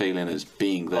same feeling as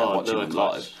being there watching no, them of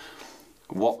live. course.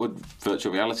 What would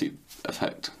virtual reality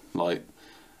affect? Like,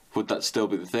 would that still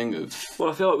be the thing of? Well,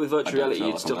 I feel like with I virtual don't reality, feel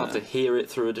you'd like still I'm have to there. hear it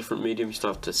through a different medium. You still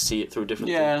have to see it through a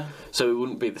different Yeah. thing. So it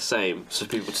wouldn't be the same. So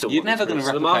people would still. You're want the never going to experience.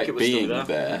 So the market replicate would still being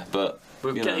be there, but We're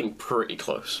you know. getting pretty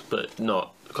close, but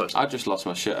not close. I just lost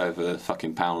my shit over a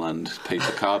fucking Poundland piece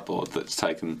of cardboard that's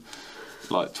taken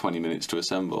like 20 minutes to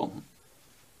assemble.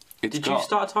 It's Did got, you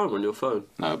start a timer on your phone?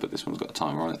 No, but this one's got a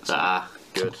timer on it. So.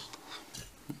 Good.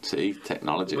 See,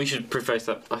 technology. We should preface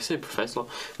that. I say preface that.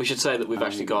 We should say that we've Oh,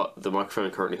 actually got the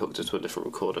microphone currently hooked up to a different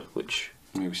recorder, which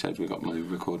We said we got new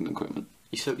recording equipment.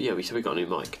 you said. Yeah, we said we got a new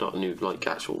mic, not a new like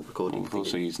actual recording. We're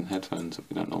also using headphones that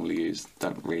we don't normally use.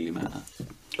 Don't really matter.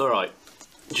 All right,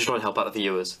 just trying to help out the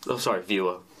viewers. Oh, sorry,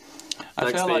 viewer. I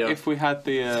Thanks, feel like Theo. if we had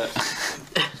the,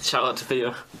 Shout out to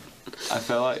Theo. I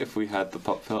feel like if we had the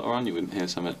pop filter on, you wouldn't hear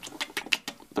something.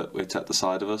 But it's at the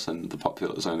side of us, and the pop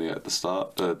filter's only at the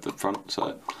start, the front,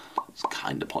 so it's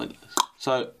kind of pointless.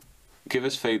 So, give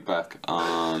us feedback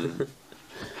on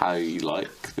how you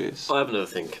like this. I have another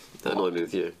thing that annoyed me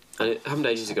with you, and it happened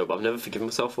ages ago, but I've never forgiven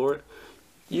myself for it.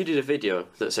 You did a video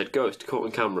that said "Ghost caught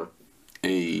on camera,"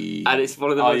 and it's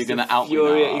one of the Are most you gonna out me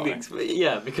infuriating now? things.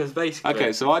 Yeah, because basically,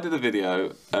 Okay, so I did a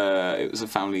video. It was a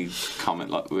family comment,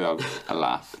 like we had a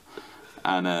laugh,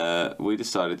 and we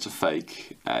decided to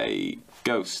fake a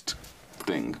ghost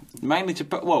thing, mainly to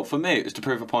for me it was to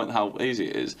prove a point how easy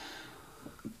it is.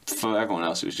 For everyone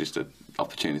else, it was just an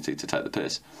opportunity to take the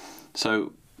piss.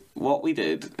 So what we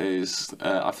did is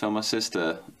I filmed my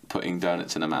sister putting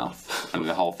donuts in her mouth, and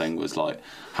the whole thing was like,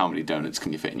 how many donuts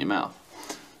can you fit in your mouth?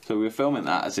 So we were filming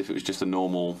that as if it was just a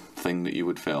normal thing that you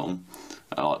would film,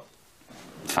 like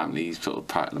family sort of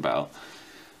prattling about.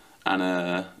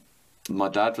 And my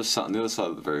dad was sat on the other side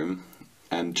of the room,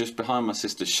 and just behind my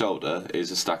sister's shoulder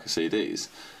is a stack of CDs.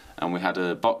 And we had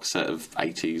a box set of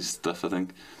 80s stuff, I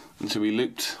think. And so we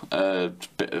looped a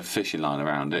bit of fishing line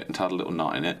around it and tied a little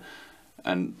knot in it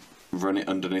and run it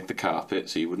underneath the carpet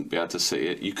so you wouldn't be able to see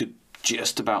it. You could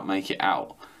just about make it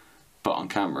out, but on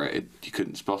camera you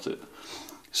couldn't spot it.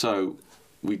 So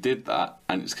we did that,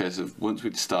 and it's a case of once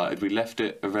we'd started, we left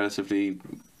it a relatively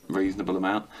reasonable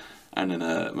amount, and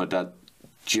then my dad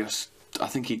I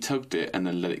think he tugged it and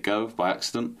then let it go by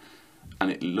accident,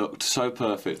 and it looked so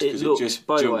perfect because it just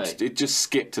by the jumped, way, it just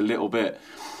skipped a little bit,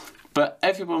 but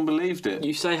everyone believed it.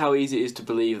 you say how easy it is to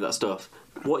believe that stuff.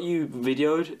 What you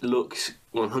videoed looks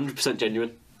 100%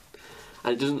 genuine,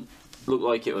 and it doesn't look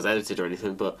like it was edited or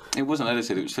anything. But It wasn't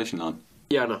edited; it was fishing line.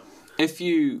 yeah, I know. If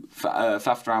you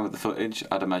faffed around with the footage,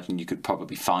 I'd imagine you could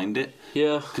probably find it.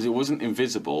 Yeah. Because it wasn't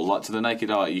invisible. Like, to the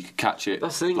naked eye, you could catch it.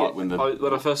 That's the thing. Like, when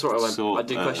I first saw it, I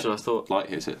did question. I thought light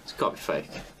hits it. it's got to be fake,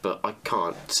 but I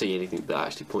can't see anything that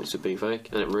actually points to it being fake,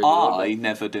 and it really annoyed I me.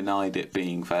 never denied it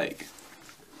being fake.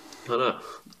 I know.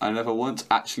 I never once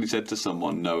actually said to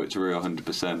someone, no, it's real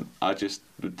 100%. I just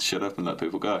would shut up and let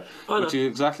people go. I know. Which is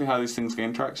exactly how these things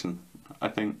gain traction, I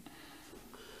think.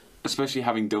 Especially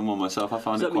having done one myself, I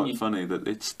find Does it that mean quite you- funny that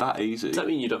it's that easy. Does that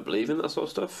mean you don't believe in that sort of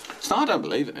stuff? It's not I don't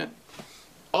believe in it.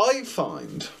 I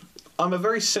find I'm a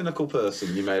very cynical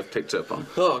person. You may have picked up on.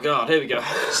 Oh god, here we go.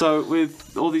 So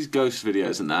with all these ghost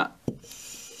videos and that,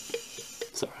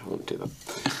 Sorry, I won't do that.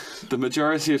 the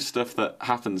majority of stuff that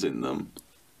happens in them,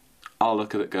 I'll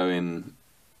look at it going,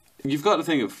 you've got to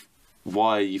think of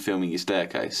why are you filming your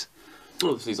staircase?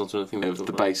 Oh, this leads on to another thing. Of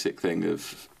the basic thing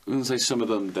of, I'm going to say some of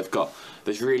them, they've got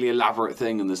this really elaborate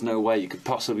thing and there's no way you could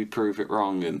possibly prove it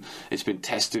wrong and it's been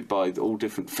tested by all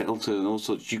different filters and all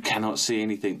sorts, you cannot see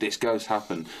anything, this ghost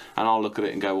happened. And I'll look at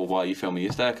it and go, well, why are you filming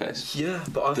your staircase? Yeah,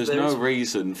 but There's no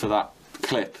reason for that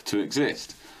clip to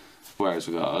exist. Whereas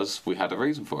with ours, we had a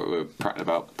reason for it. We were prattling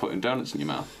about putting donuts in your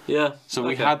mouth. Yeah. So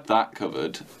we had that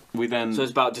covered. We then... So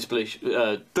it's about disbelief.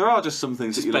 there are just some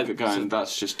things that you look at going, so-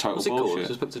 that's just total What's it called? bullshit.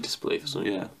 Suspense of disbelief or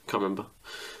something? Yeah. Can't remember.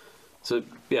 So,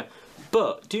 yeah.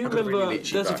 But, do you got a remember, really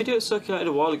itchy there's a back. video that circulated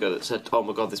a while ago that said, oh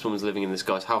my god, this woman's living in this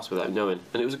guy's house without him knowing.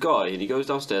 And it was a guy, and he goes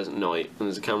downstairs at night, and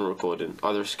there's a camera recording,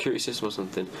 either a security system or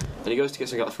something, and he goes to get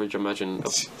something out of the fridge, I imagine,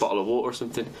 a bottle of water or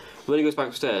something. And when he goes back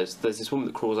upstairs, there's this woman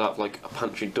that crawls out of, like, a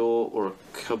pantry door, or a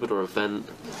cupboard, or a vent.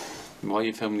 Why are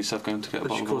you filming yourself going to get a She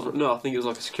bottle of crawls, water? no, I think it was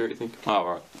like a security thing. Oh,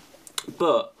 right.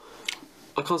 But,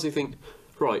 I constantly think,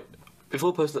 right, if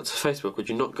all person that's Facebook, would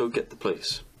you not go get the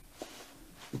police?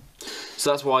 So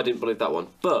that's why I didn't believe that one.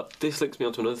 But this links me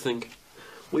on to another thing.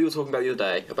 We were talking about the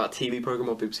other day about a TV programme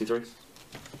on BBC Three.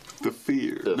 The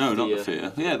Fear. The No, not Fear. The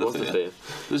Fear. Yeah, The What's Fear. The Fear?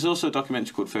 There's also a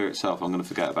documentary called Fear Itself. I'm going to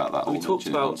forget about that. We I'll talked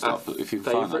mention it about non-stop, our but if you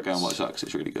can find that, go and favourites. watch that because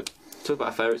it's really good. Talk about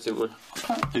our favourites, didn't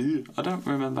we? I don't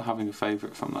remember having a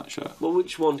favourite from that show. Well,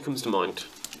 which one comes to mind?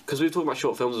 Because we were talking about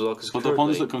short films as well. Cause Well, the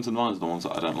ones that come to mind are the ones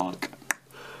that I don't like.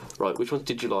 Right, which ones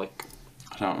did you like?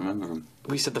 I don't remember them.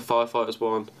 We said the firefighters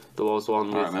one. There was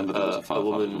one I with remember there was a a firefighter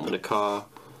woman one. in a car.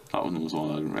 That one was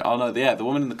one I didn't really... Oh, no, yeah, the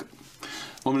woman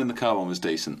in the car one was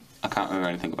decent. I can't remember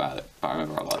anything about it, but I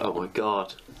remember I liked that Oh one. my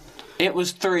god. It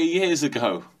was 3 years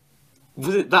ago.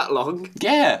 Was it that long?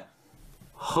 Yeah.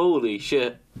 Holy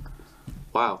shit.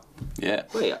 Wow. Yeah.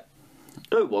 Wait.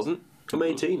 No, it wasn't. I'm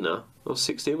 18 now. I was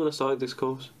 16 when I started this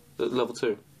course at level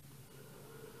 2.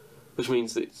 Which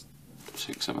means that it's...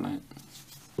 6, 7,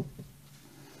 8.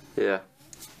 Yeah.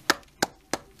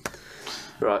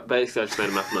 Right, basically I just made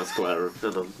a mathematical error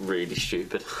and I'm really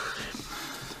stupid.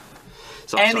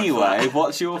 So I'm sorry for Anyway, that.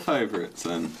 what's your favourites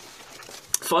then?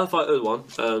 Firefighter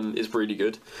one is really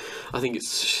good. I think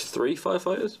it's 3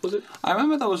 firefighters, was it? I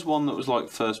remember there was one that was like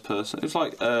first person. It was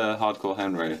like Hardcore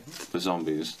Henry for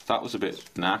zombies. That was a bit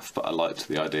naff, but I liked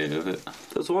the idea of it.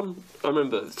 There's one, I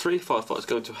remember, 3 firefighters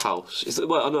go to a house.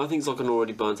 I think it's like an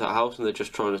already burnt out house and they're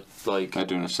just trying to, like... They're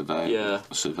doing a survey. Yeah.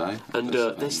 A survey. And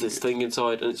there's this thing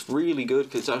inside, and it's really good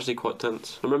because it's actually quite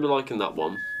tense. I remember liking that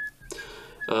one.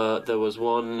 There was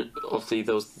one, obviously,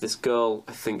 there was this girl,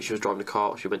 I think she was driving a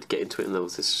car, she went to get into it, and there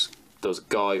was a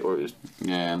guy, or it was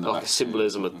Yeah, and like a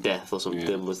symbolism of death or something,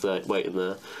 Yeah. was there, waiting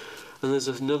there. And there's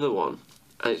another one,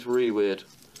 and it's really weird.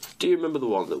 Do you remember the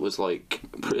one that was like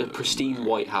a pristine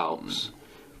white house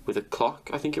with a clock,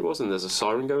 I think it was, and there's a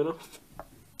siren going off?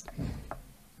 Do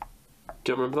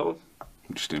you remember that one?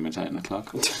 Just imitating the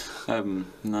clock.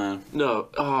 No. No,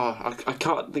 I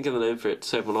can't think of the name for it to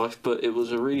save my life, but it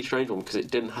was a really strange one because it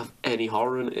didn't have any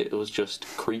horror in it. It was just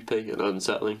creepy and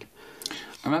unsettling.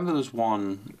 I remember there's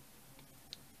one.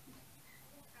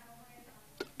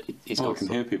 He's Oh, I got can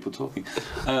some- hear people talking.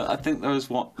 I think there was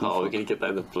one. Oh, we're going to get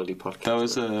that in the bloody podcast. There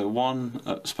was one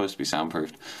supposed to be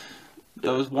soundproofed.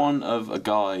 There was one of a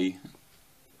guy.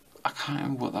 I can't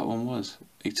remember what that one was.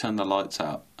 He turned the lights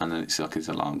out, and then it's like his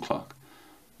alarm clock.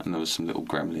 And there was some little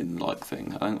gremlin-like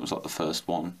thing. I think it was like the first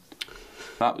one.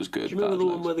 That was good. Do you remember that the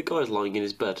had one where the guy's lying in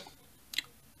his bed?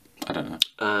 I don't know.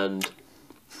 And...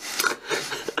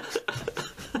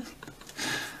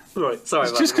 right, sorry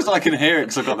It's about just that. because I can hear it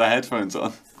because I've got the headphones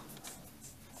on.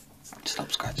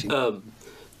 Stop scratching.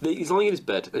 He's lying in his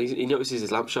bed and he notices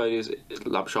his lampshade is...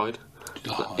 Lampshade?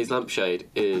 Oh. His lampshade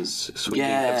is swinging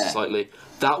Yeah. ever so slightly.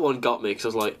 That one got me because I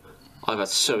was like, I've had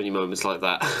so many moments like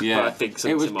that. Yeah, where I think it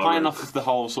something's was in my playing room. off of the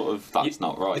whole sort of that's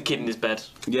not right. The kid in his bed.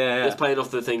 Yeah, It's playing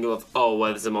off the thing of, oh, well,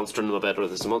 there's a monster in my bed or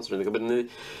there's a monster in the bed. And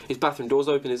his bathroom door's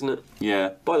open, isn't it?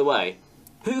 yeah. By the way,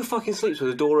 who fucking sleeps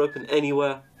with a door open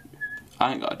anywhere?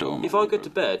 I ain't got a door. in my If I go wardrobe. to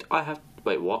bed, I have...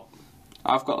 Wait, what?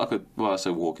 I've got like I say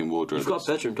walk-in wardrobe. You've got It's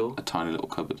a bedroom door. a tiny little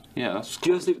cupboard. Yeah, that's. Do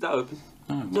you ever sleep with that open?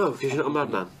 No. No, because you're not a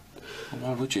madman.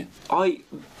 Why would you? I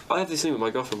have this thing with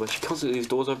my girlfriend where she constantly leaves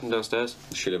doors open downstairs.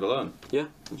 She live alone. Yeah.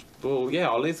 Well, yeah,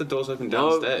 I'll leave the doors open No,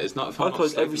 downstairs. Not if I'm I not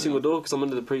close every sleeping single there. door because I'm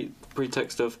under the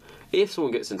pretext of if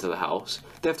someone gets into the house,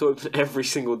 they have to open every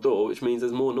single door, which means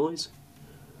there's more noise.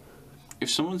 if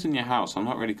someone's in your house, I'm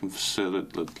not really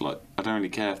considered like I don't really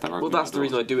care if they're open. Well, that's the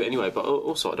reason I do it anyway. But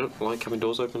also, I don't like having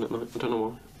doors open at night. I don't know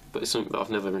why, but it's something that I've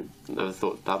never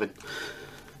thought of having.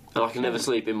 And I can never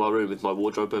sleep in my room with my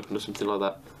wardrobe open or something like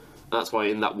that. That's why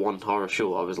in that one horror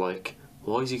show I was like,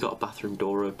 why has he got a bathroom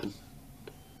door open?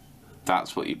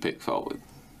 That's what you pick fault with.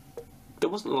 There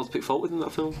wasn't a lot to pick fault with in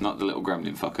that film. Not the little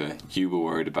gremlin fucker you were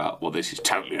worried about. Well, this is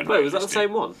totally unrealistic. Wait, was that the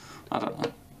same one? I don't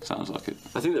know. Sounds like it.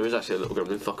 I think there is actually a little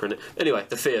gremlin fucker in it. Anyway,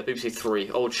 The Fear, BBC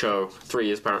 3, old show, 3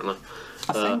 years apparently.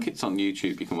 I think it's on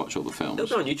YouTube. You can watch all the films.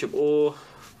 It'll be on YouTube, or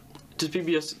does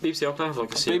BBC iPlayer have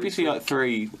like a series? BBC like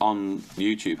 3 on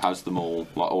YouTube has them all,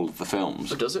 like all of the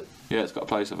films. Oh, does it? Yeah, it's got a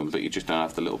place of them, but you just don't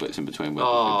have the little bits in between. Where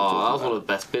Oh, that was one of the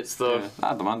best bits though. Yeah, that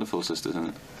had the Manderful sisters in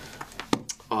it.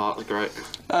 Oh, that was great.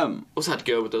 Also had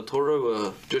Guillermo del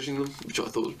Toro judging them, which I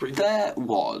thought was pretty good. There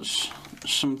was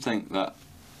something that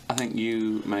I think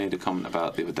you made a comment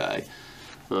about the other day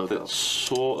that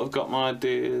sort of got my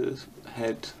ideas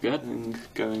head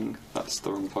going. That's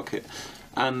the wrong pocket.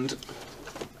 And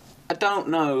I don't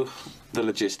know the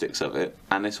logistics of it,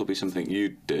 and this will be something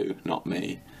you do, not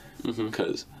me,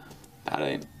 because that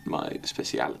ain't my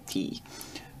speciality.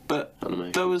 But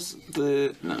Animation. there was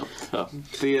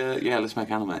yeah, let's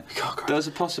make anime. There was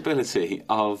a possibility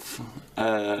of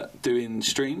doing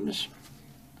streams.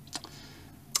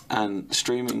 And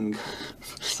streaming,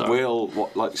 we'll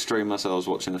stream ourselves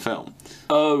watching a film.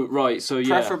 Oh, right, so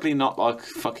yeah. Preferably not like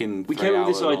fucking. We came up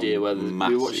with this idea where we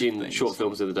were watching things. short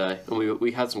films the other day, and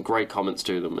we had some great comments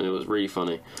to them, and it was really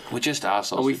funny. We're just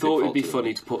assholes. And we thought it'd be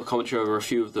funny to put a commentary over a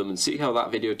few of them and see how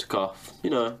that video took off. You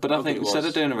know. But I think instead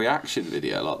of doing a reaction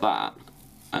video like that,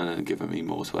 and then giving me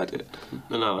more to edit,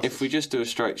 if we just do a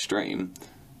straight stream,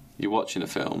 you're watching a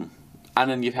film, and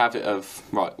then you have it of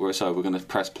right. We're going to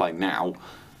press play now.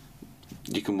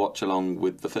 You can watch along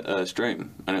with the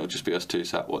stream, and it'll just be us two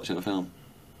sat watching the film.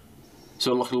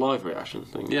 So like a live reaction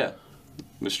thing? Yeah.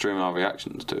 We stream our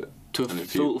reactions to it. To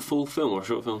a full film or a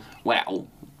short film? Well,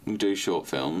 we do short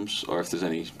films, or if there's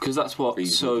any because that's what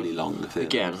reasonably long films.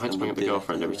 Again, I had to bring up the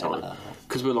girlfriend every time.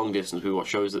 Because we're long distance, we watch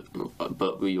shows,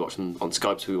 but we watch them on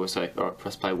Skype, so we always say, alright,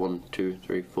 press play, 1, 2,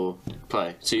 3, 4,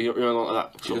 play. So you're on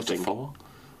like that sort of thing. 4?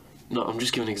 No, I'm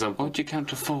just giving an example. Why'd you count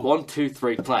to 4? 1, 2,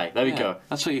 3, play. There we go.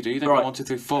 That's what you do. You don't go 1, 2,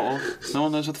 3, 4. No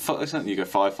one knows what the fuck is that. You go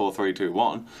 5, 4, 3, 2,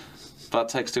 1. That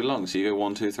takes too long, so you go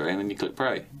 1, 2, 3, and then you click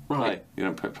play. Right. Play. You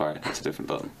don't click play. That's a different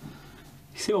button.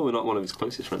 You see why we're not one of his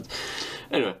closest friends.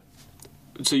 Anyway,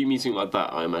 so you mean something like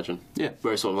that, I imagine? Yeah.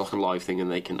 Where it's sort of like a live thing, and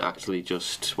they can actually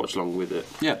just watch along with it.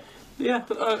 Yeah. Yeah,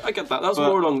 I get that. That was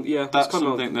more along. Yeah, that's kind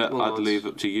of something that I'd leave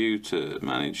up to you to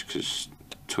manage, because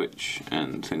Twitch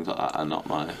and things like that are not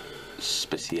my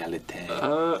speciality.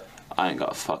 I ain't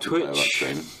got a fucking Twitch. clue about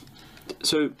streaming.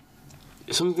 So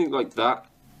something like that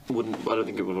wouldn't. I don't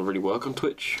think it would really work on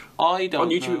Twitch. I don't on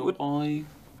YouTube know. It would.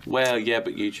 Well, yeah,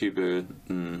 but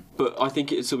YouTuber. But I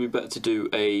think it'd still be better to do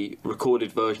a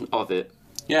recorded version of it.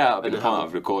 Yeah, that'd be the point.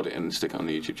 I'd record it and stick it on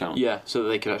the YouTube channel. Yeah, so that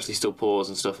they can actually still pause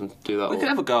and stuff and do that. We can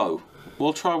have a go.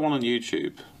 We'll try one on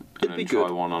YouTube. It'd be try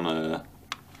good. one on a.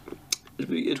 It'd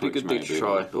be a good thing to maybe,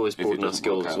 try. Always broaden our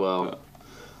skills as well. But...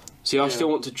 See, I still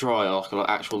want to try like an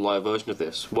actual live version of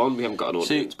this. One, we haven't got an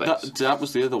audience base. That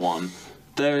was the other one.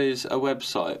 There is a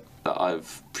website that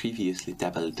I've previously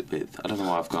dabbled with. I don't know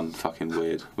why I've gone fucking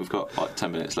weird. We've got like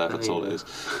 10 minutes left, that's all it is.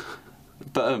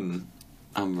 But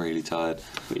I'm really tired.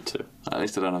 Me too. At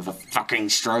least I don't have a fucking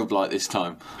strobe light this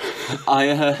time.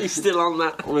 You're still on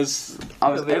that? I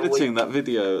was editing that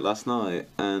video last night,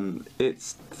 and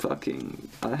it's fucking...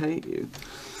 I hate you.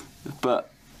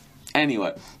 But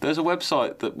anyway, there's a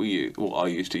website that I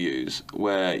used to use,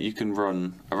 where you can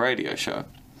run a radio show.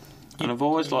 And I've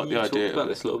always liked the idea... talked about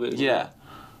this a little bit. Yeah.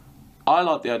 I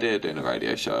like the idea of doing a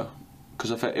radio show,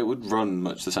 because I felt it would run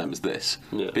much the same as this.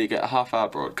 Yeah. But you get a half-hour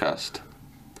broadcast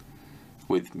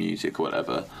with music or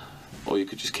whatever, or you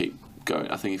could just keep going.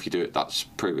 I think if you do it, that's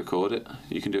pre-record it.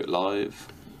 You can do it live.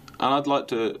 And I'd like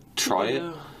to try it.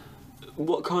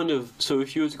 What kind of... So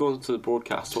if you were to go onto the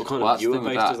broadcast, what kind of viewer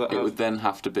base does that have? It would then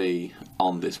have to be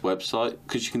on this website,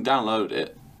 because you can download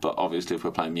it, but obviously if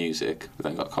we're playing music, we've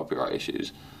then got copyright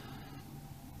issues.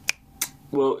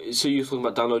 Well, so you're talking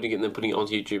about downloading it and then putting it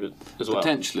onto YouTube as well?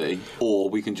 Potentially, or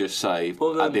we can just say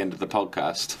at the end of the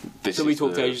podcast. So we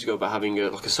talked ages ago about having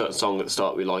a certain song at the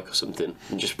start we like or something,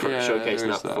 and just showcasing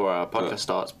that before our podcast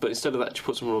starts. But instead of that, just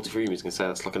put some royalty-free music and say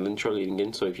that's like an intro leading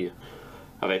in. So if you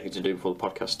have anything to do before the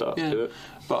podcast starts. Yeah. Do it.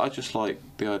 But I just like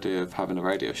the idea of having a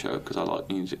radio show because I like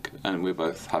music, and we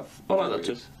both have. I like that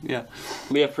too. Yeah.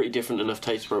 We have pretty different enough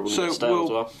tastes where it wouldn't So get stale we'll as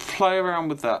well. play around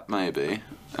with that maybe,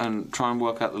 and try and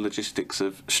work out the logistics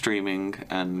of streaming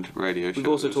and radio shows. We've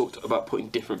also talked about putting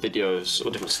different videos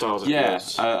or different styles of Yeah,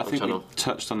 videos I on the think we channel.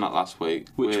 touched on that last week.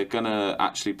 We're gonna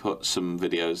actually put some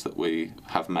videos that we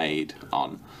have made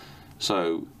on.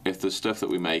 So if there's stuff that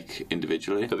we make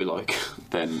individually, That we like.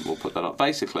 then we'll put that up.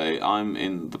 Basically, I'm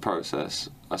in the process.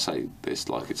 I say this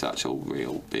like it's actual,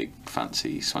 real, big,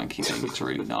 fancy, swanky thing. It's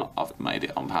really not. I've made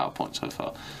it on PowerPoint so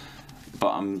far.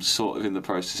 But I'm sort of in the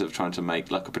process of trying to make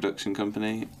like a production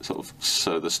company, sort of,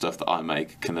 so the stuff that I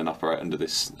make can then operate under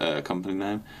this company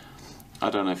name. I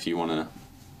don't know if you want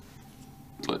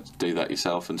to do that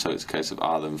yourself, and so it's a case of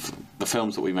the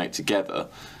films that we make together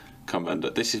come under.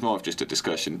 This is more of just a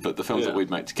discussion, but the films that we'd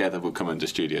make together will come under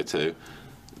Studio 2.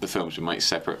 The films we make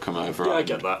separate come over Yeah, I our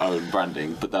get that. own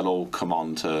branding, but they'll all come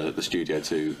on to the Studio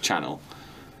 2 channel.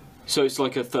 So it's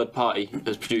like a third party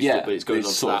has produced Yeah, it, but it's going it's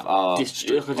on to sort that of our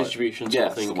like a distribution sort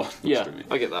of thing. the one Yeah, streaming.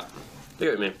 I get that. I get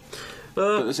what you mean.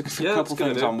 But there's a yeah, couple it's a good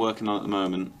things idea. I'm working on at the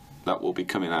moment that will be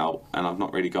coming out, and I've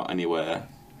not really got anywhere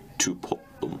to put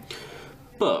them.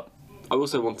 But I will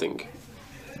say one thing.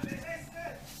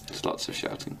 There's lots of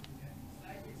shouting.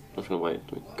 I'm going to wait.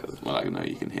 Let me cut this. Well, I know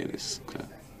you can hear this. Claire.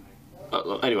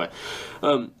 Anyway,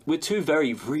 we're two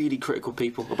really critical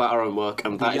people about our own work,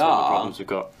 and that We is one of the are. problems we've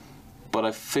got. But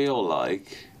I feel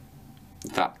like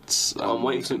that's. I'm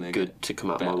waiting for something something good to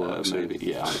come out of my work. soon. Maybe,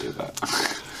 yeah, I do that.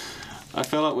 I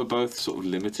feel like we're both sort of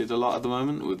limited a lot at the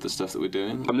moment with the stuff that we're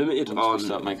doing. I'm limited Once we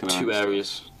start on making our own two stuff,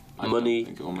 areas: I don't money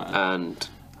think it will matter. and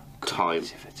time.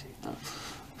 Creativity. Oh.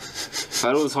 If I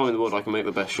had all the time in the world, I can make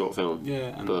the best short film.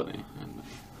 Yeah, and But- money.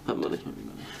 And money.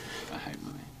 I hate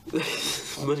money.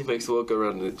 Money makes the world go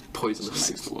round, and it's It poisonous.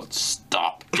 makes the world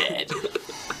stop dead.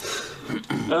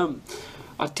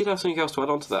 I did have something else to add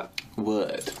on to that.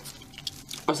 Word.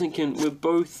 I was thinking we're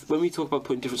both, when we talk about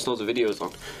putting different styles of videos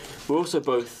on, we're also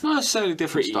both Not necessarily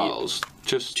different Pretty- styles.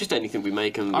 Just anything we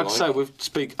make and I'd like. say we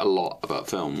speak a lot about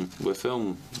film. We're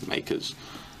film makers.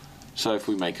 So if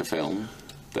we make a film,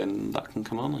 then that can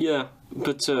come on. Yeah,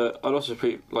 but I'd also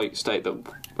state that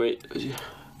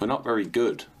We're not very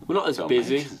good. we're not as Film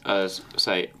busy makers. as,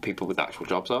 say, people with actual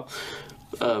jobs are.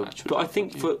 Actual But I jobs,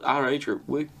 think yeah. for our age group,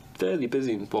 we're fairly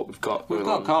busy in what we've got. We've going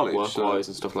got on college, work-wise so-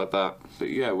 and stuff like that.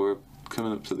 But yeah, we're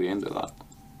coming up to the end of that.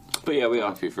 But yeah, we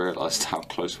are. If you've realised how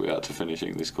close we are to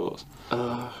finishing this course.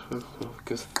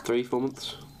 Good 3-4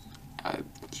 months.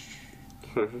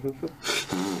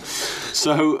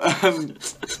 So,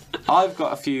 I've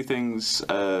got a few things,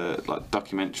 like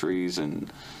documentaries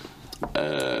and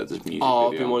there's music Oh,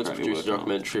 I've video been I'm wanting to currently produce a working on.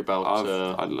 documentary about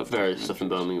I love various stuff in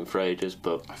documentaries. Birmingham for ages,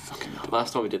 but I fucking do.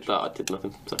 last time we did that, I did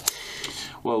nothing. So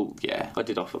Well, yeah, I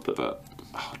did offer, but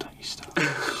oh, don't you stop.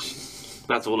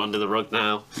 that's all under the rug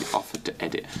now. You offered to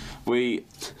edit. We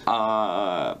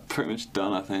are pretty much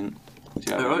done, I think. Do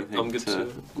you have All right, anything I'm good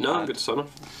to. No, I'm add? good to sign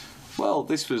off. Well,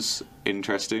 this was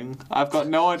interesting. I've got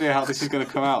no idea how this is going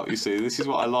to come out, you see. This is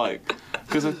what I like.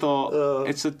 Because I thought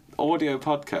it's an audio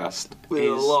podcast. With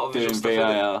a Is lot of doing visual stuff in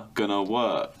VAR going to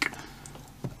work?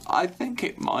 I think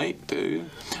it might do.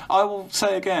 I will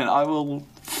say again, I will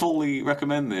fully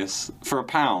recommend this for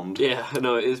 £1. Yeah,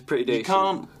 no, it is pretty decent. You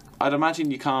can't. I'd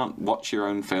imagine you can't watch your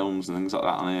own films and things like that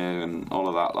on here and all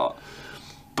of that lot.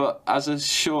 But as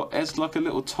like a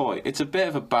little toy, it's a bit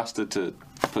of a bastard to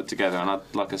put together. And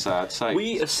I'd say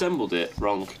We assembled it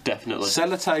wrong, definitely.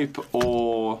 sellotape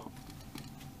or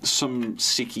some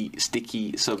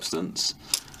sticky substance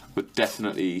would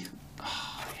definitely.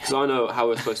 Because I know how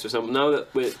we're supposed to assemble. Now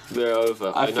that we're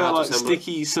over, I know feel how like to assemble it.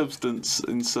 sticky substance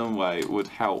in some way would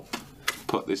help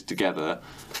put this together,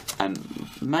 and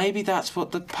maybe that's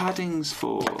what the padding's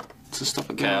for, to stop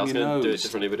it Okay, I going was on your going to do it nose.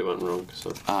 differently, but it went wrong.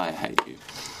 So I hate you.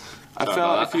 I Sorry feel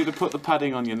about like if that. you'd have put the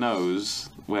padding on your nose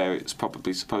where it's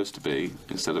probably supposed to be,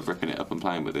 instead of ripping it up and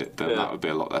playing with it, then Yeah. that would be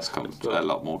a lot less a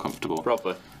lot more comfortable.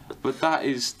 proper. But that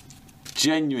is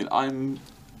genuine. I'm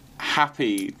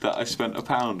happy that I spent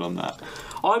 £1 on that.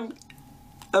 I'm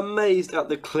amazed at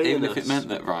the clearness. Even if it meant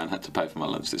that Ryan had to pay for my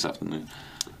lunch this afternoon.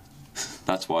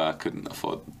 That's why I couldn't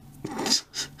afford.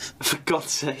 For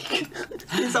God's sake.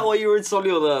 Is that why you were in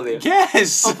Solihull earlier?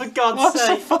 Yes! Oh, for God's I was so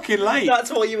sake. fucking late.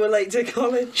 That's why you were late to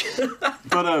college.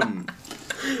 But,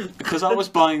 because I was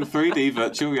buying 3D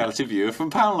virtual reality viewer from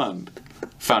Poundland.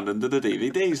 Found under the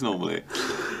DVDs normally.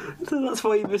 That's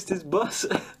why you missed his bus.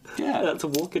 Yeah. That's a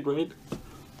walking rain.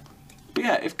 But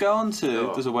yeah, if go on to,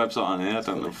 Oh. there's a website on here, I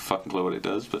don't know fucking clue what it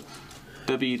does, but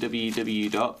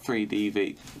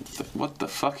www.3dv... What the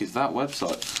fuck is that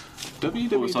website?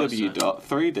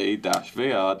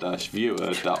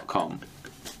 www.3d-vr-viewer.com.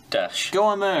 Dash. Go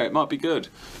on there, it might be good.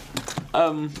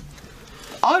 I'm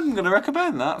going to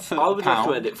recommend that for I would £1.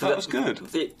 recommend it for that was good.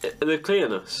 The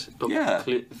clearness. Yeah.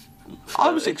 I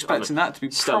was expecting that to be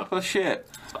stellar. proper shit.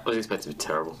 I was expecting it to be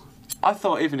terrible. I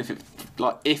thought even if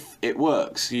it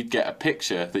works, you'd get a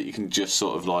picture that you can just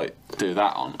sort of like do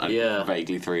that on and Yeah.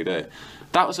 vaguely 3D.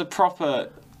 That was a proper.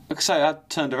 Like I say, I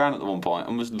turned around at the one point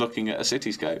and was looking at a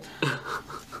cityscape.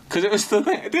 Because it was the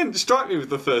thing. It didn't strike me with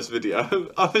the first video.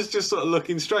 I was just sort of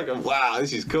looking straight, going, "Wow,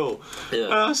 this is cool." Yeah.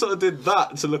 And I sort of did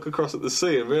that to look across at the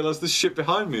sea and realised there's shit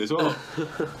behind me as well.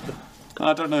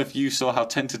 I don't know if you saw how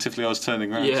tentatively I was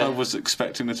turning around. Yeah. So I was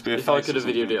expecting there to be a If face I could or have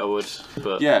videoed something. it, I would.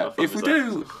 But Yeah, my phone if we was there.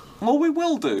 do, well, we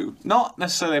will do. Not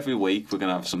necessarily every week we're going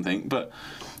to have something, but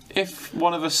if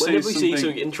one of us Whenever we sees see something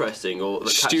something interesting or that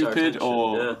catches our stupid attention,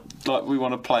 or yeah. like we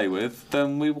want to play with,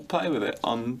 then we will play with it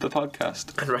on the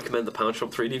podcast. I'd recommend the Pound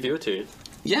Shop 3D viewer to you.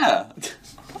 Yeah,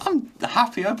 I'm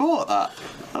happy I bought that.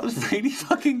 That was really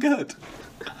fucking good.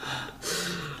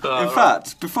 In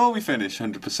fact, before we finish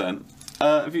 100%,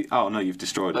 have you? Oh no, you've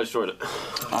destroyed I it. destroyed it.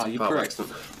 Oh, you By prick.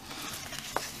 accident.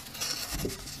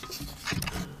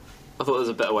 I thought there was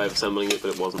a better way of assembling it,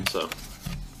 but it wasn't. So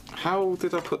How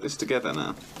did I put this together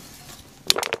now?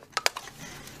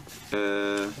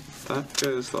 That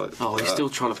goes like. oh, he's that. still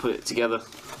trying to put it together.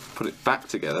 Put it back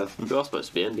together. We are supposed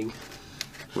to be ending.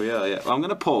 We are, yeah. Well, I'm going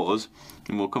to pause,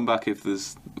 and we'll come back if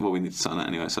there's. Well, we need to sign it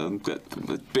anyway. So,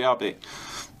 BRB.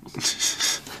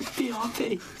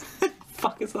 BRB.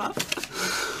 Fuck is that?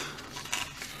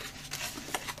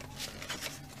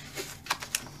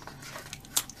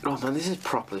 Oh man, this is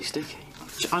properly sticky.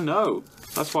 I know.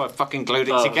 That's why I fucking glued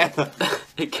it Oh. together.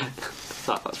 It can.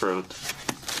 That's ruined.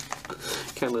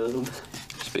 Can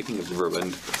Speaking of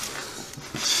ruined.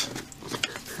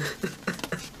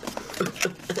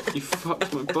 You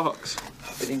fucked my box.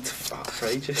 I've been into fart for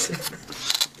ages.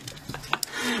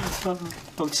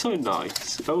 I'm so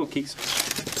nice. I won't keep.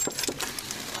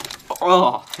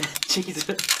 Oh,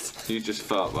 Jesus. You just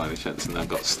fart by any chance and I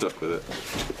got stuck with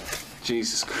it.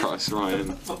 Jesus Christ,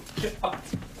 Ryan. Oh, God.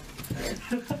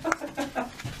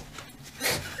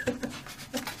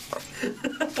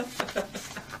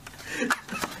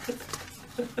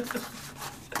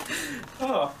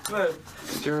 Oh, man.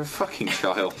 You're a fucking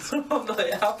child. I'm not,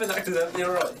 it happened accidentally,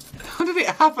 alright. How did it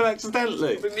happen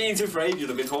accidentally? I've been meaning to for ages,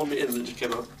 I've been holding it in and it just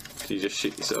came out. You just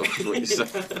shit yourself, is what you say.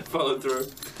 Followed through.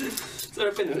 Is there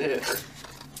a pin in here?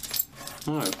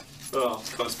 No. Oh,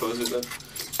 can't suppose it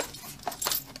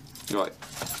then. Right.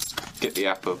 Get the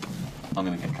app up. I'm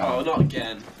going to get Oh, Callum. not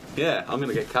again. Yeah, I'm going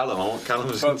to get Callum. I want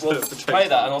Callum's Well, interpretation. play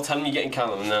that and I'll tell him you're getting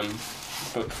Callum and then.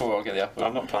 But before I'll get the apple.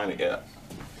 I'm not playing it yet.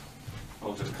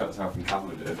 I'll just cut it out from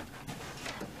Callum did.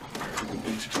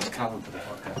 Introduce Callum to the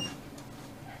podcast.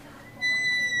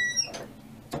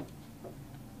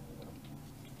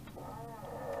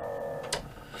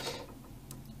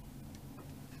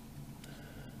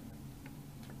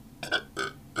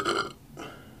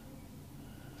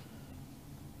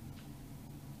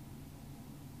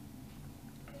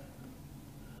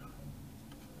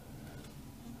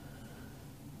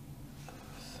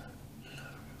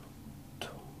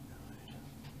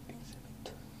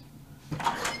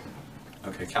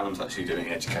 Okay, Callum's actually doing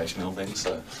educational things,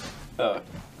 so. Oh.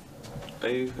 Are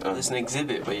you? There's an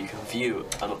exhibit where you can view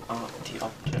an art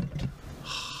object.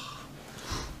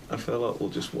 I feel like we'll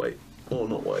just wait. Or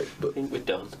not wait, I but think we're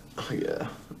done. oh, yeah,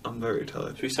 I'm very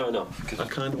tired. Should we sign off? I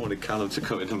kind of wanted Callum to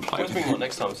come in and play. Let's bring one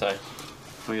next time, say.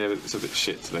 Oh yeah, but it's a bit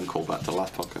shit to then call back to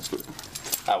last podcast. But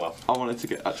Ah well. I wanted to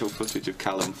get actual footage of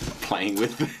Callum playing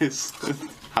with this,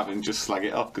 having just slag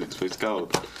it off because it's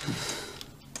gold.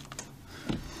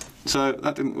 So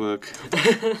that didn't work.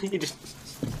 You just.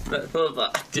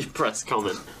 That just press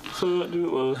comment. So that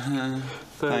didn't work.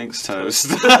 Thanks,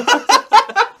 Toast.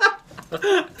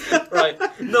 Right,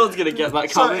 no one's gonna get that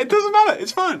So comment. it doesn't matter.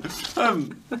 It's fine.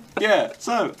 Yeah.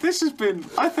 So this has been,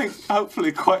 I think,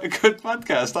 hopefully quite a good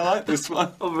podcast. I like this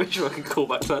one. I'm really sure I can call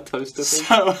back to that toaster thing.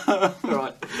 So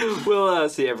Right, we'll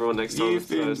see everyone next time. you've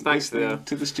been Thanks, listening Theo.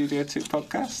 to the Studio 2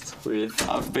 podcast. With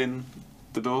I've been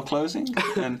the door closing,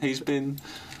 and he's been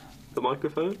the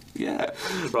microphone. yeah.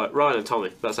 Right, Ryan and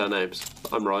Tommy. That's our names.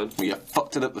 I'm Ryan. Well, you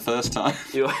fucked it up the first time.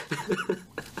 You.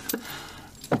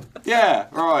 Yeah.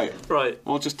 Right. Right.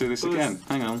 We'll just do this Well, again.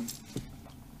 Hang on.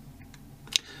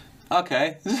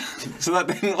 Okay. So that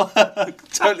didn't work.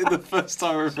 Totally the first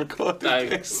time we've recorded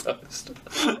this. Thanks.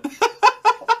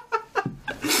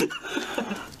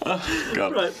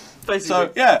 God. Right. Basically.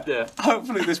 So yeah, Yeah.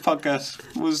 hopefully this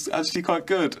podcast was actually quite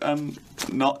good and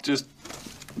not just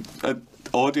a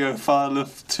audio file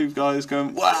of two guys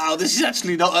going, "Wow, this is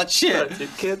actually not that shit."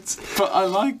 Kids. But I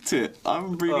liked it.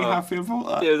 I'm really happy about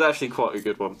that. Yeah, it was actually quite a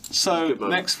good one. So Good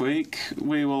moment. next week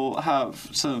we will have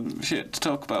some shit to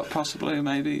talk about. Possibly,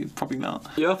 maybe, probably not.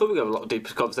 Yeah, I thought we were having a lot of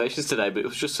deeper conversations today, but it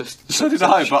was just So did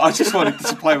I, but I just wanted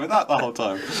to play with that the whole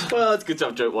time. Well, it's good to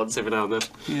have a joke once every now and then.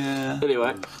 Yeah.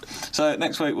 Anyway, So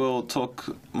next week we'll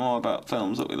talk more about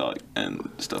films that we like and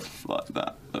stuff like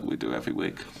that we do every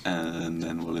week, and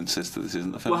then we'll insist that this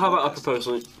isn't a film. well, how about I podcast. propose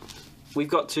something? We've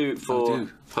got to, for do.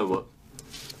 homework,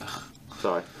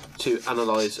 sorry, to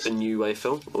analyse a new wave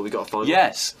film, or we got to find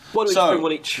Yes. Why don't we so bring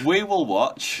one each? we will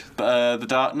watch The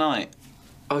Dark Knight.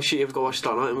 one. Oh shit, you've got to watch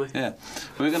Dark Knight, haven't we? Yeah,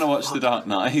 we're going to watch The Dark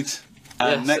Knight,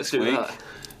 and Yes, next let's do week that.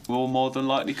 we'll more than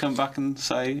likely come back and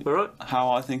say All right.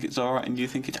 how I think it's alright and you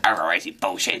think it's overrated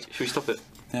bullshit. Should we stop it?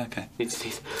 Yeah, okay. Need to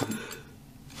sneeze.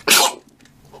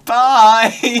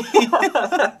 Bye!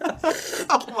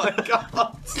 Oh my god.